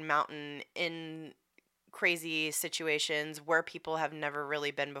fucking mountain in crazy situations where people have never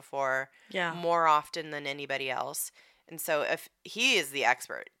really been before. Yeah. More often than anybody else. And so if he is the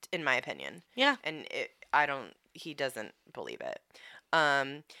expert, in my opinion. Yeah. And he doesn't believe it.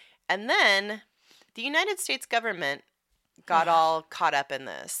 And then the United States government got all caught up in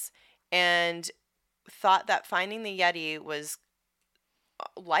this and thought that finding the Yeti was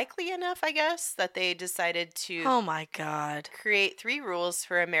likely enough, I guess, that they decided to Oh my God. create 3 rules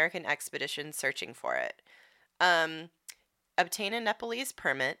for American expeditions searching for it. Obtain a Nepalese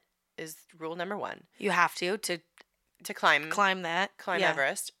permit is rule number 1. You have to climb that. climb Yeah.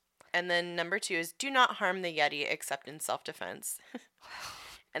 Everest. And then number 2 is do not harm the Yeti except in self-defense.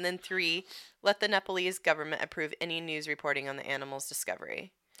 And then 3, let the Nepalese government approve any news reporting on the animal's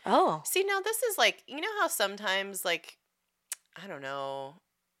discovery. Oh. See, now this is like, you know how sometimes, like, I don't know,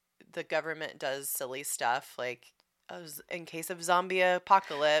 the government does silly stuff, like, in case of zombie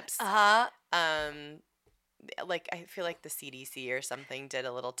apocalypse. Uh-huh. Like, I feel like the CDC or something did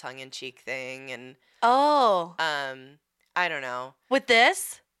a little tongue-in-cheek thing, and Oh. I don't know. With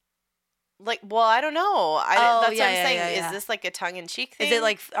this? Like, well, I don't know. That's what I'm saying. Yeah. Is this like a tongue-in-cheek thing? Is it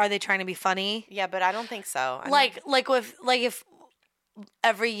like, are they trying to be funny? Yeah, but I don't think so. Like if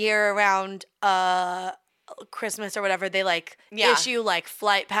every year around Christmas or whatever, they like issue like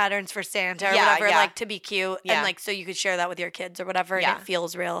flight patterns for Santa or whatever, like to be cute, and like so you could share that with your kids or whatever, and it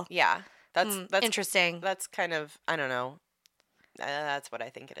feels real. Yeah, that's interesting. That's kind of, I don't know. That's what I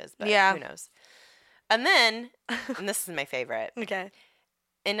think it is, but who knows? And then, and this is my favorite. Okay.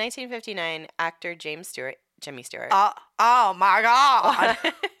 In 1959, actor Jimmy Stewart. Oh my God.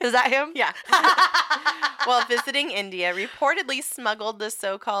 Is that him? Yeah. While visiting India, reportedly smuggled the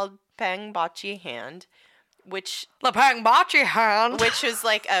so-called Pangbachi hand, which the Pangbachi hand, which was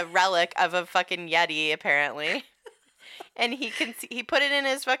like a relic of a fucking Yeti, apparently. And he put it in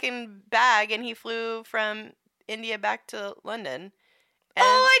his fucking bag, and he flew from India back to London. And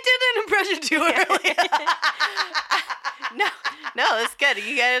I did an impression too early. No, that's good.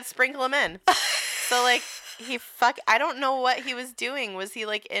 You gotta sprinkle them in. So like I don't know what he was doing. Was he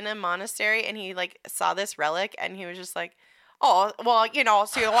like in a monastery and he like saw this relic and he was just like, oh well,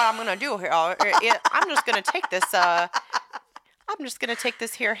 see what I'm gonna do here. I'm just gonna take this. I'm just gonna take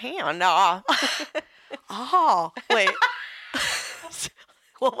this here hand. Oh wait,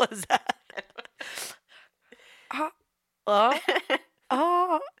 what was that?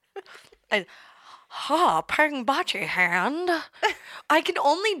 Pangbachi hand. I can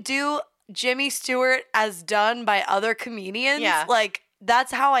only do Jimmy Stewart as done by other comedians. Yeah. Like,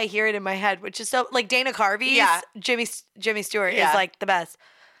 that's how I hear it in my head, which is so, like, Dana Carvey's Jimmy Stewart is, like, the best.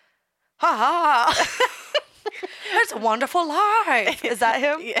 Ha ha. That's a wonderful life. Is that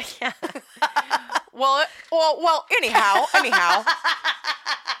him? Yeah. Well, anyhow.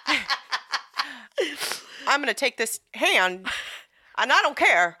 I'm going to take this hand, and I don't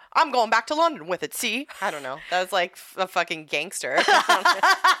care. I'm going back to London with it, see? I don't know. That was like a fucking gangster.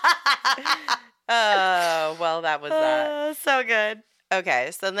 Well, that was that. So good.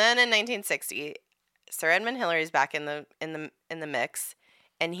 Okay, so then in 1960, Sir Edmund Hillary's back in the mix,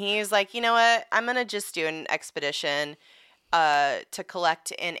 and he's like, you know what? I'm going to just do an expedition to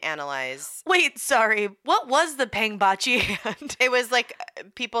collect and analyze. Wait, sorry. What was the Pangbachi hand? It was like,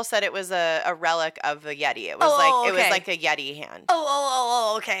 people said it was a relic of a Yeti. It was it was like a Yeti hand.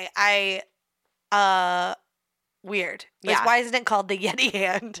 Oh, okay. Weird. Yeah. Why isn't it called the Yeti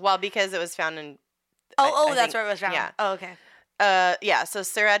hand? Well, because it was found in. I that's where it was found. Yeah. Oh, okay. Yeah. So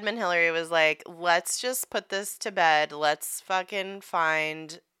Sir Edmund Hillary was like, let's just put this to bed. Let's fucking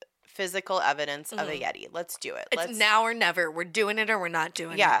find physical evidence of a Yeti. Let's do it. It's now or never. We're doing it or we're not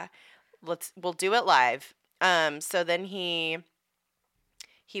doing it. Yeah. We'll do it live. So then he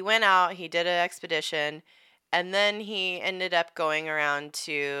went out, he did an expedition, and then he ended up going around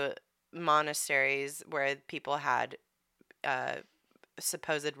to monasteries where people had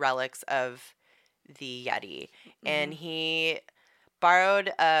supposed relics of the Yeti. And he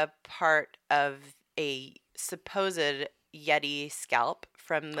borrowed a part of a supposed Yeti scalp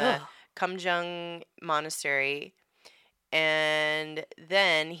from the Kumjung monastery, and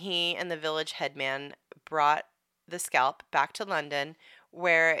then he and the village headman brought the scalp back to London,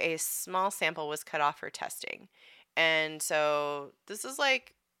 where a small sample was cut off for testing. And so this is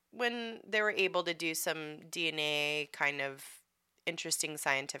like when they were able to do some DNA kind of interesting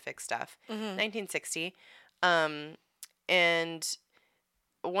scientific stuff. 1960. And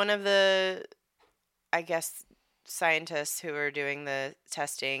one of the, I guess, scientists who were doing the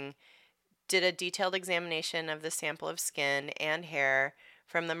testing did a detailed examination of the sample of skin and hair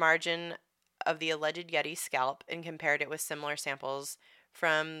from the margin of the alleged Yeti scalp and compared it with similar samples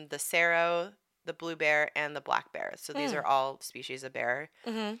from the Serow, the blue bear, and the black bear. So these are all species of bear.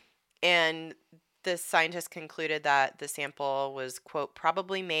 And the scientists concluded that the sample was, quote,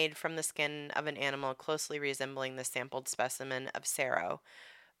 probably made from the skin of an animal closely resembling the sampled specimen of Serow,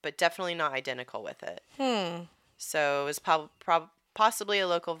 but definitely not identical with it. So it was possibly a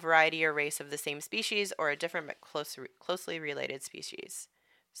local variety or race of the same species or a different but closely related species.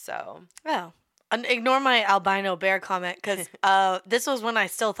 So. Oh. And ignore my albino bear comment because this was when I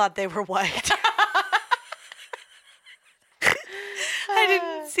still thought they were white. I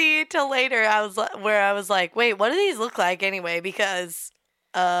didn't see it till later. I was like, wait, what do these look like anyway? Because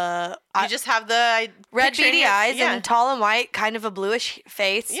you just have the red beady eyes yeah. and tall and white, kind of a bluish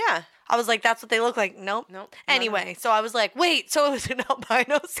face. Yeah. I was like, that's what they look like. Nope. Anyway, so I was like, wait, so it was an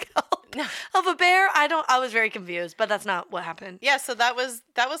albino scalp of a bear? I was very confused, but that's not what happened. Yeah, so that was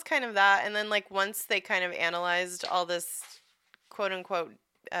kind of that. And then like once they kind of analyzed all this quote unquote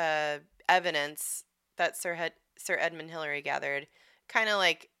evidence that Sir Edmund Hillary gathered, kind of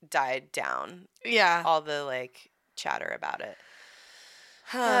like died down. Yeah. All the like chatter about it.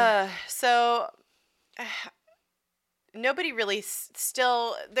 So nobody really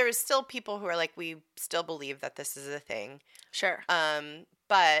there's still people who are like, we still believe that this is a thing. Sure.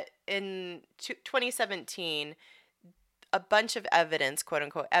 But in 2017, a bunch of evidence, quote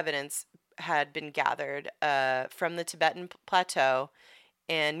unquote evidence, had been gathered from the Tibetan Plateau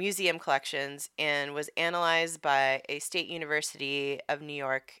and museum collections and was analyzed by a State University of New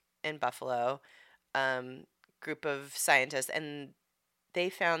York in Buffalo group of scientists, and they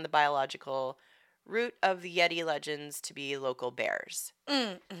found the biological root of the Yeti legends to be local bears.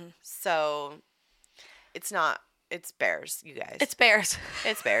 Mm-hmm. So it's bears, you guys. It's bears.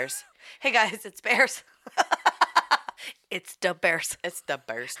 It's bears. Hey guys, it's bears. It's the bears. It's the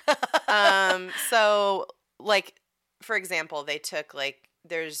bears. So like, for example, they took like,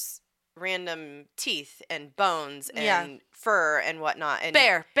 there's random teeth and bones and fur and whatnot. And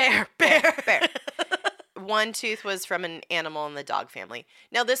bear. One tooth was from an animal in the dog family.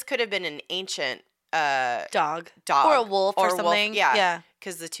 Now, this could have been an ancient dog. Or a wolf or something. Yeah.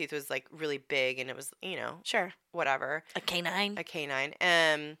 Because the tooth was like really big and it was, sure, whatever. A canine.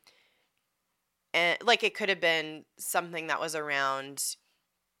 And like it could have been something that was around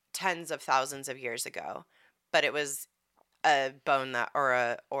tens of thousands of years ago, but it was a bone that or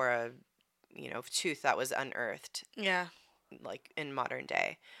a tooth that was unearthed. Yeah. Like in modern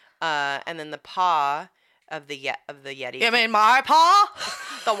day. And then the paw of the Yeti. You mean my paw?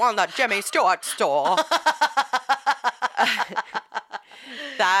 The one that Jimmy Stewart stole.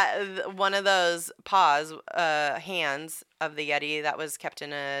 That one of those paws, hands of the Yeti that was kept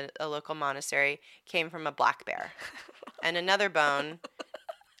in a local monastery came from a black bear. And another bone,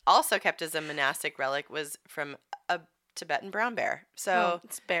 also kept as a monastic relic, was from a Tibetan brown bear. So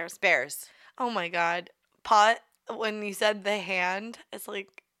it's bears. Bears. Oh my God. Paw, when you said the hand, it's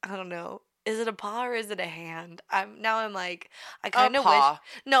like, I don't know. Is it a paw or is it a hand? I'm like, I kind of wish.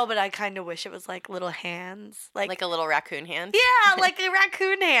 No, but I kind of wish it was like little hands, like a little raccoon hand. Yeah, like a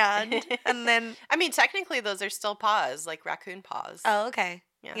raccoon hand. And then, I mean, technically, those are still paws, like raccoon paws. Oh, okay.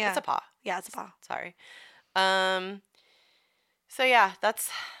 Yeah, it's a paw. Yeah, it's a paw. Sorry. So yeah, that's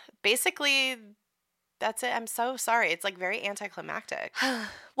basically. That's it. I'm so sorry. It's like very anticlimactic.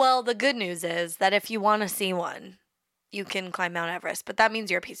 Well, the good news is that if you want to see one, you can climb Mount Everest, but that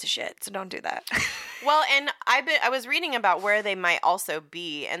means you're a piece of shit, so don't do that. Well, and I was reading about where they might also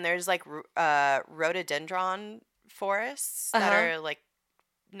be, and there's like rhododendron forests that are like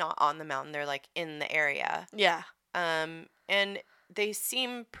not on the mountain; they're like in the area. Yeah. And they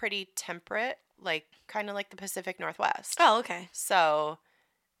seem pretty temperate, like kind of like the Pacific Northwest. Oh, okay. So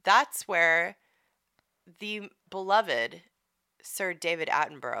that's where the beloved Sir David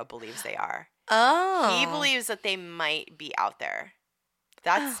Attenborough believes they are. Oh. He believes that they might be out there.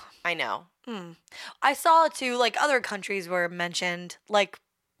 That's, I know. I saw too, like other countries were mentioned, like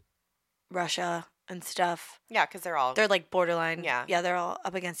Russia and stuff. Yeah, because they're like borderline. Yeah. Yeah, they're all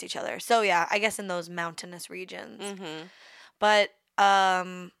up against each other. So yeah, I guess in those mountainous regions. Mm-hmm. But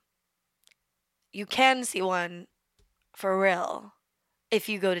you can see one for real if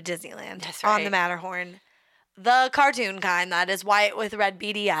you go to Disneyland. That's right. On the Matterhorn. The cartoon kind that is white with red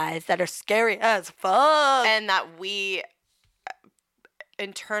beady eyes that are scary as fuck. And that we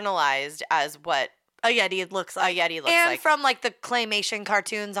internalized as what a Yeti looks like. And from like the claymation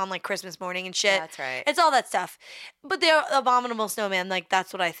cartoons on like Christmas morning and shit. That's right. It's all that stuff. But the Abominable Snowman, like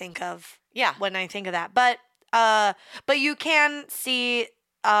that's what I think of. Yeah. When I think of that. But you can see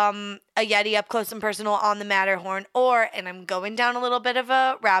a Yeti up close and personal on the Matterhorn, and I'm going down a little bit of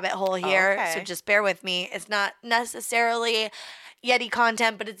a rabbit hole here, so just bear with me. It's not necessarily Yeti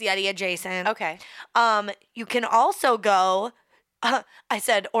content, but it's Yeti adjacent. Okay. You can also go, I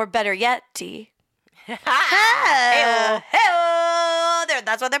said, or better yet, T. Hey-o.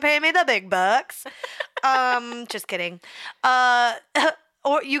 That's why they're paying me the big bucks. Just kidding.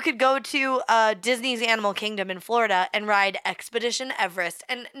 Or you could go to Disney's Animal Kingdom in Florida and ride Expedition Everest.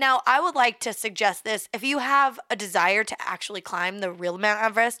 And now I would like to suggest this. If you have a desire to actually climb the real Mount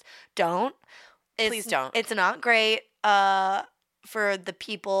Everest, don't. Please don't. It's not great for the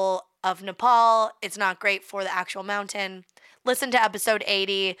people of Nepal. It's not great for the actual mountain. Listen to episode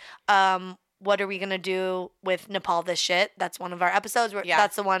 80. What are we going to do with Nepal this shit? That's one of our episodes.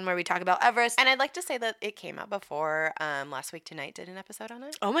 That's the one where we talk about Everest. And I'd like to say that it came out before Last Week Tonight did an episode on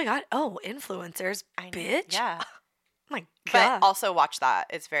it. Oh my God. Oh, influencers. Bitch. Yeah. Oh my God. But also watch that.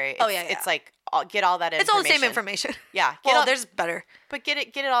 It's very, it's like, get all that information. It's all the same information. Yeah. There's better. But get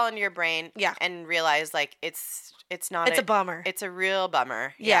it all into your brain. Yeah. And realize like it's not a bummer. It's a real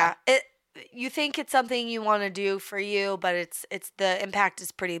bummer. Yeah. You think it's something you want to do for you, but it's the impact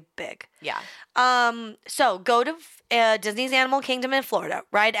is pretty big. Yeah. So go to Disney's Animal Kingdom in Florida,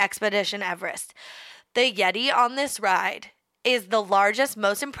 ride Expedition Everest. The Yeti on this ride is the largest,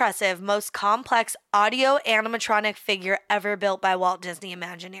 most impressive, most complex audio animatronic figure ever built by Walt Disney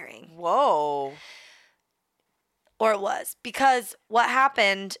Imagineering. Whoa. Or it was. Because what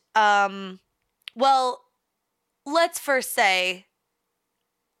happened, let's first say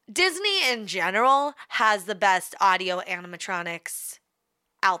Disney in general has the best audio animatronics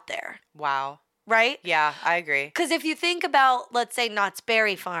out there. Wow. Right? Yeah, I agree. Because if you think about, let's say, Knott's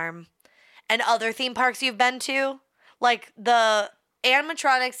Berry Farm and other theme parks you've been to, like the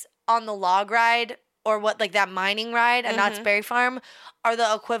animatronics on the log ride or that mining ride at Knott's Berry Farm are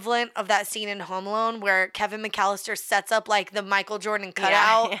the equivalent of that scene in Home Alone where Kevin McAllister sets up like the Michael Jordan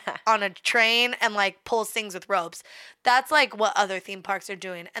cutout on a train and like pulls things with ropes. That's like what other theme parks are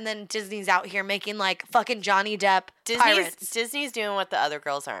doing. And then Disney's out here making like fucking Johnny Depp pirates. Disney's doing what the other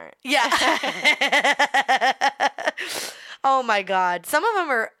girls aren't. Yeah. Oh my God. Some of them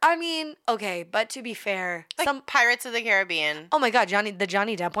are, okay, but to be fair, like some Pirates of the Caribbean. Oh my God, the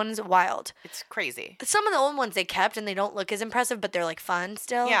Johnny Depp one is wild. It's crazy. Some of the old ones they kept and they don't look as impressive, but they're like fun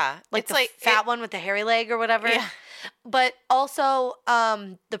still. Yeah. Like the fat one with the hairy leg or whatever. Yeah. But also,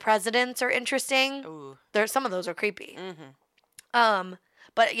 the presidents are interesting. Ooh. Some of those are creepy. Mm-hmm.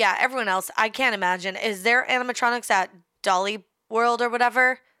 But yeah, everyone else, I can't imagine. Is there animatronics at Dolly World or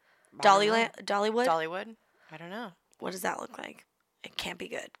whatever? Dollywood? Dollywood? I don't know. What does that look like? It can't be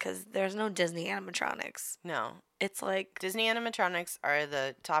good because there's no Disney animatronics. No. It's like... Disney animatronics are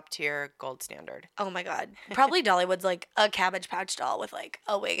the top tier gold standard. Oh my God. Probably Dollywood's like a Cabbage Patch doll with like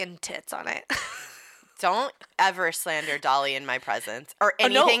a wig and tits on it. Don't ever slander Dolly in my presence or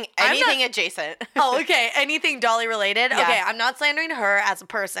anything adjacent. Oh, okay. Anything Dolly related? Yeah. Okay, I'm not slandering her as a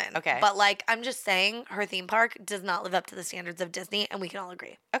person. Okay. But like, I'm just saying her theme park does not live up to the standards of Disney, and we can all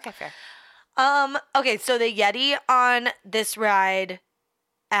agree. Okay, fair. Okay, so the Yeti on this ride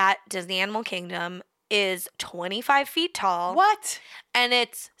at Disney Animal Kingdom is 25 feet tall. What? And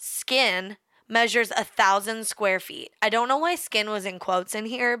its skin measures 1,000 square feet. I don't know why skin was in quotes in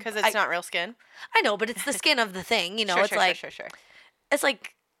here. Because it's not real skin? I know, but it's the skin of the thing. You know, Sure. It's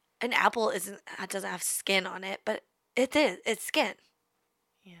like an apple doesn't have skin on it, but it is. It's skin.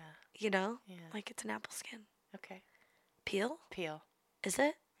 Yeah. You know? Yeah. Like it's an apple skin. Okay. Peel? Is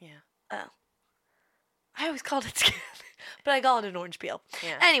it? Yeah. Oh. I always called it skin, but I call it an orange peel.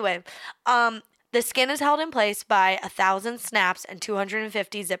 Yeah. Anyway, the skin is held in place by 1,000 snaps and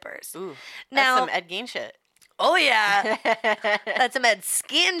 250 zippers. Ooh. Now, that's some Ed Gein shit. Oh, yeah. That's some Ed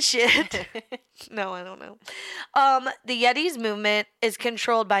skin shit. No, I don't know. The Yeti's movement is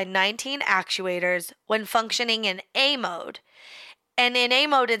controlled by 19 actuators when functioning in A mode. And in A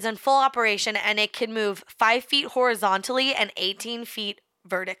mode, it's in full operation, and it can move 5 feet horizontally and 18 feet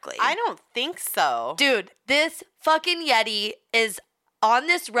vertically. I don't think so. Dude, this fucking Yeti is on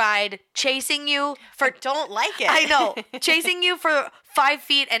this ride chasing you for... I don't like it. I know. Chasing you for 5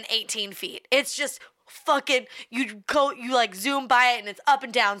 feet and 18 feet. It's just fucking... You like zoom by it and it's up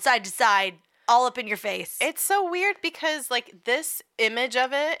and down, side to side, all up in your face. It's so weird because like this image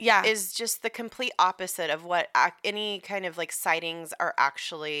of it is just the complete opposite of what any kind of like sightings are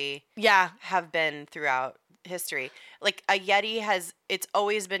actually have been throughout history. Like a Yeti it's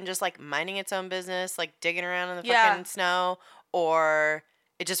always been just like minding its own business, like digging around in the fucking snow, or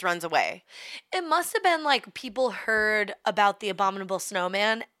it just runs away. It must have been like people heard about the abominable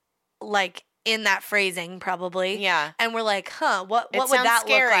snowman, like in that phrasing probably. Yeah. And we're like, what would that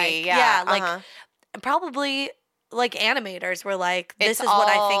scary. look like? Yeah. Like probably like animators were like, this is what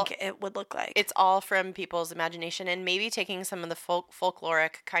I think it would look like. It's all from people's imagination and maybe taking some of the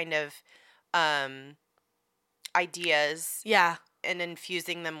folkloric kind of ideas and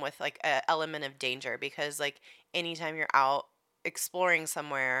infusing them with like an element of danger, because like anytime you're out exploring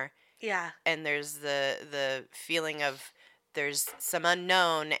somewhere and there's the feeling of there's some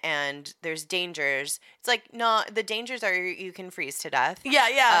unknown and there's dangers. It's like, no, the dangers are you can freeze to death.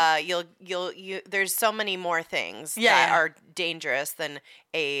 Yeah. There's so many more things Yeah, that yeah. are dangerous than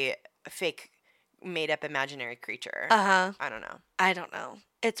a fake made up imaginary creature. Uh-huh. I don't know. I don't know.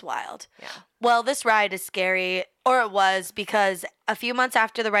 It's wild. Yeah. Well, this ride is scary, or it was, because a few months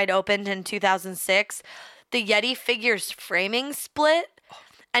after the ride opened in 2006, the Yeti figure's framing split,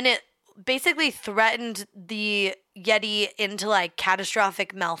 and it basically threatened the Yeti into like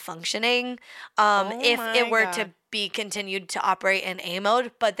catastrophic malfunctioning if my it were God. to be continued to operate in A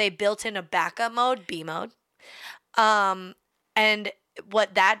mode, but they built in a backup mode, B mode. And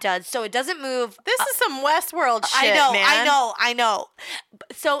what that does, so it doesn't move. This is some Westworld shit, I man. know.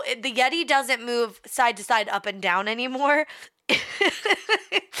 So the Yeti doesn't move side to side, up and down anymore.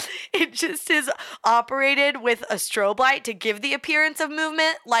 It just is operated with a strobe light to give the appearance of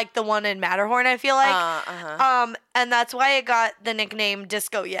movement, like the one in Matterhorn, I feel like. And that's why it got the nickname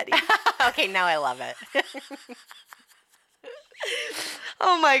Disco Yeti. Okay, now I love it.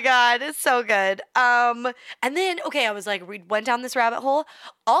 Oh my God, it's so good. And then, okay, I was like, we went down this rabbit hole.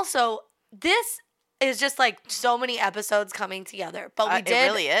 Also, this is just like so many episodes coming together. But we did. It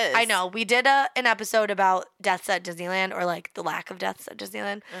really is. I know. We did an episode about deaths at Disneyland, or like the lack of deaths at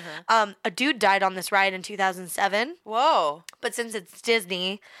Disneyland. A dude died on this ride in 2007. Whoa. But since it's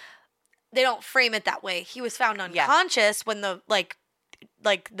Disney, they don't frame it that way. He was found unconscious when the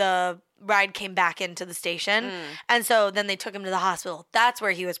the ride came back into the station. And so then they took him to the hospital. That's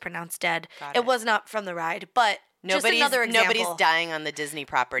where he was pronounced dead. It was not from the ride, but just another example. Nobody's dying on the Disney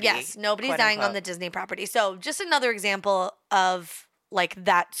property. Yes, nobody's dying on the Disney property. So just another example of like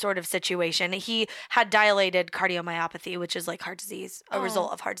that sort of situation. He had dilated cardiomyopathy, which is like heart disease, a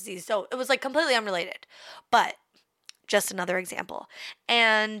result of heart disease. So it was like completely unrelated, but just another example.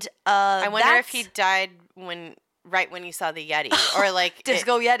 And I wonder if he died right when you saw the Yeti, or like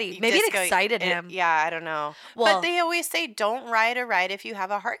Disco Yeti. Maybe it excited him. Yeah, I don't know. Well, but they always say don't ride a ride if you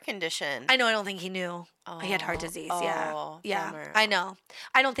have a heart condition. I know. I don't think he knew he had heart disease. Yeah. Bummer. I know.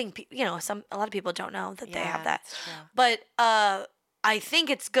 I don't think a lot of people don't know that they have that. That's true. But I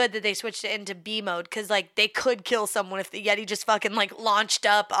think it's good that they switched it into B mode, because like they could kill someone if the Yeti just fucking like launched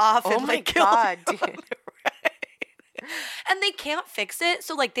up off and like killed God, them. dude. And they can't fix it.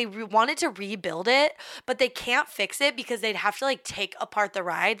 So like they wanted to rebuild it, but they can't fix it because they'd have to like take apart the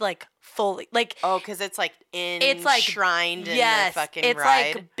ride like fully. Like because it's like enshrined in the fucking it's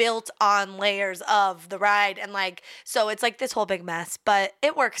ride. like built on layers of the ride, and like so it's like this whole big mess. But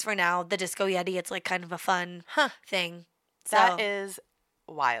it works for now. The Disco Yeti, it's like kind of a fun thing. So, that is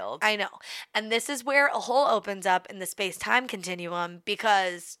wild. I know. And this is where a hole opens up in the space-time continuum,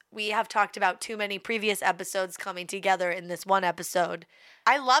 because we have talked about too many previous episodes coming together in this one episode.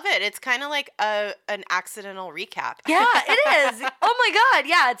 I love it. It's kind of like an accidental recap. Yeah, it is. Oh my God.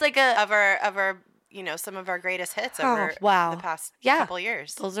 Yeah, it's like of our some of our greatest hits over the past couple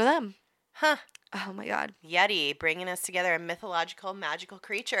years. Those are them. Huh. Oh my God. Yeti bringing us together, a mythological, magical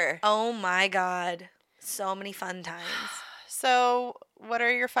creature. Oh my God. So many fun times. So, what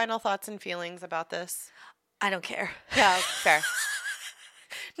are your final thoughts and feelings about this? I don't care. Yeah, fair.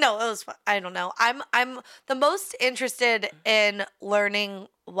 No, it was fun. I don't know. I'm the most interested in learning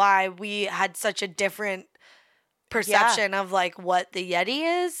why we had such a different perception of like what the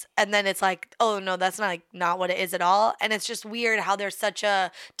Yeti is, and then it's like, oh no, that's not what it is at all. And it's just weird how there's such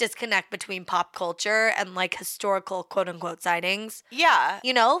a disconnect between pop culture and like historical quote unquote sightings. Yeah,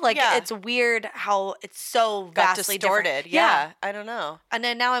 it's weird how it's so vastly distorted. Different. Yeah, I don't know. And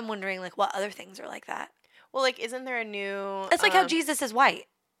then now I'm wondering like what other things are like that. Well, like, isn't there a new? It's like how Jesus is white.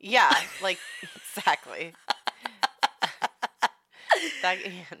 Yeah, like exactly.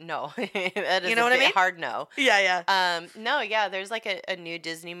 No, that is you know what I mean? Hard no. Yeah. No, yeah. There's like a new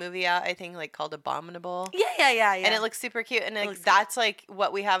Disney movie out, I think, like called Abominable. Yeah. And it looks super cute, and that's like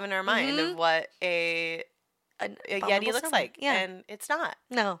what we have in our mind of what a Yeti looks like. Yeah, and it's not.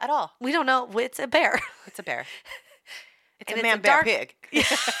 No, at all. We don't know. It's a bear. It's a bear. It's and a man bear pig.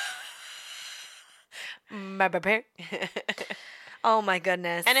 My bear. Oh my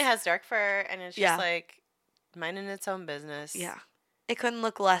goodness. And it has dark fur, and it's just like minding its own business. Yeah. It couldn't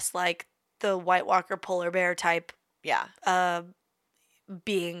look less like the White Walker polar bear type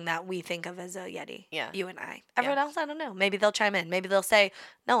being that we think of as a Yeti. Yeah. You and I. Everyone else, I don't know. Maybe they'll chime in. Maybe they'll say,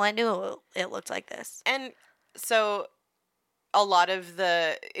 no, I knew it looked like this. And so a lot of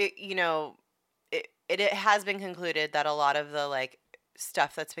it has been concluded that a lot of the like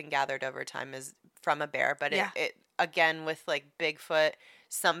stuff that's been gathered over time is from a bear. But it again, with like Bigfoot,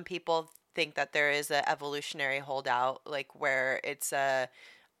 some people think that there is a evolutionary holdout, like where it's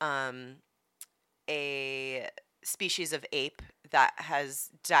species of ape that has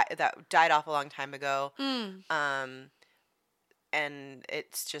that died off a long time ago. And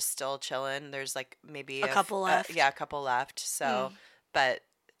it's just still chilling. There's like maybe A couple left. Yeah, a couple left. So, but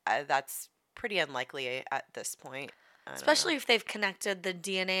that's pretty unlikely at this point. Especially if they've connected the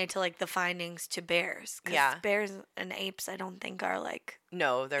DNA to like the findings to bears. 'Cause Yeah. bears and apes, I don't think are like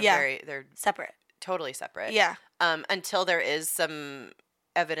No, they're they're separate. totally separate. Yeah. Until there is some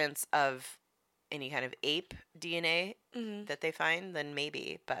evidence of any kind of ape DNA that they find, then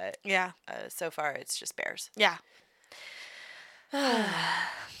maybe. But Yeah. so far, it's just bears. Yeah.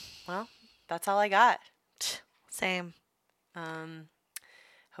 Well, that's all I got. Same.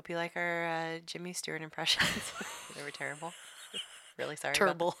 Hope you like our Jimmy Stewart impressions. They were terrible. Really sorry.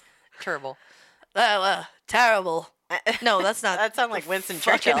 Terrible. Terrible. Terrible. No, that's not. That sounds like Winston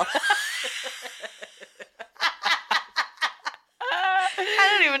fucking- Churchill.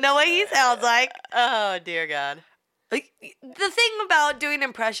 I don't even know what he sounds like. Oh, dear God. Like, the thing about doing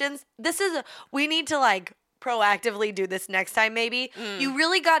impressions, we need to like proactively do this next time maybe. You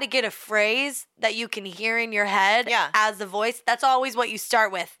really got to get a phrase that you can hear in your head as the voice. That's always what you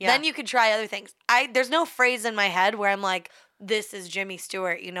start with. Yeah. Then you can try other things. There's no phrase in my head where I'm like, this is Jimmy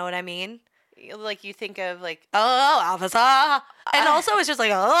Stewart, you know what I mean? Like you think of like, Oh, officer. And also it's just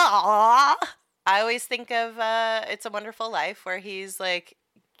like, oh. I always think of It's a Wonderful Life, where he's like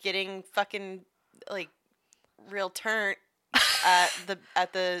getting fucking like real turnt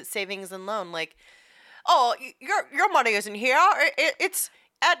at the savings and loan, like, oh, your money isn't here. It's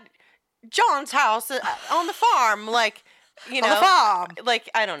at John's house on the farm, like, you know, On the farm. like,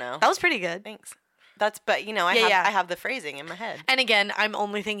 I don't know. That was pretty good. Thanks. But you know, I have the phrasing in my head. And again, I'm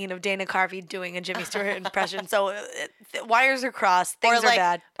only thinking of Dana Carvey doing a Jimmy Stewart impression. So wires are crossed. Things are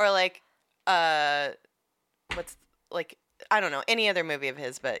bad. Or like, what's like, I don't know, any other movie of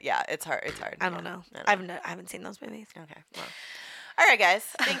his, but yeah, it's hard. I don't know. I haven't seen those movies. Okay. Well. All right, guys.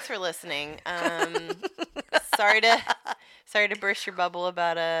 Thanks for listening. Sorry to burst your bubble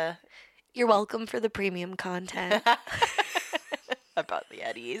about You're welcome for the premium content. about the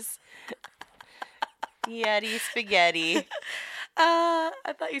Eddies. Yeti spaghetti. I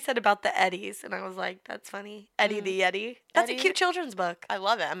thought you said about the Eddies, and I was like, that's funny. Eddie the Yeti. That's Eddie. a cute children's book. I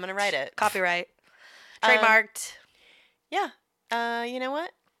love it. I'm gonna write it. Copyright. Trademarked. Yeah. You know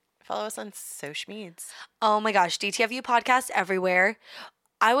what? Follow us on social medias. Oh my gosh, DTFU podcast everywhere.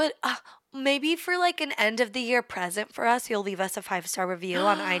 I would maybe for like an end of the year present for us, you'll leave us a 5-star review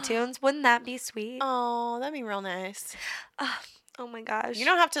on iTunes. Wouldn't that be sweet? Oh, that'd be real nice. Oh my gosh. You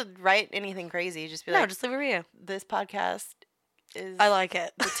don't have to write anything crazy. Just be like, just leave a review. This podcast is I like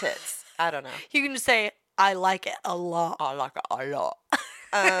it. the tits. I don't know. You can just say, I like it a lot. I like it a lot.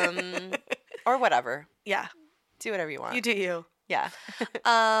 Or whatever. Yeah. Do whatever you want. You do you. Yeah.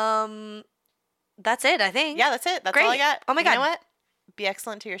 That's it, I think. Yeah, that's it. That's all I Great. got. Oh my You God. know what? Be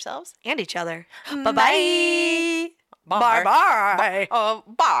excellent to yourselves. And each other. Bye. Bye-bye. Bar. Bye-bye. Oh,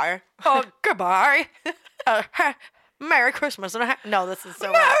 bar. Oh, goodbye. Merry Christmas. No, this is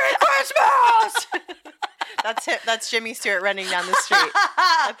so Merry Christmas! That's it. That's Jimmy Stewart running down the street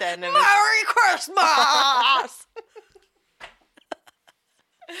at the end of it. Merry Christmas.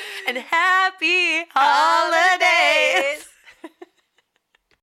 And happy holidays.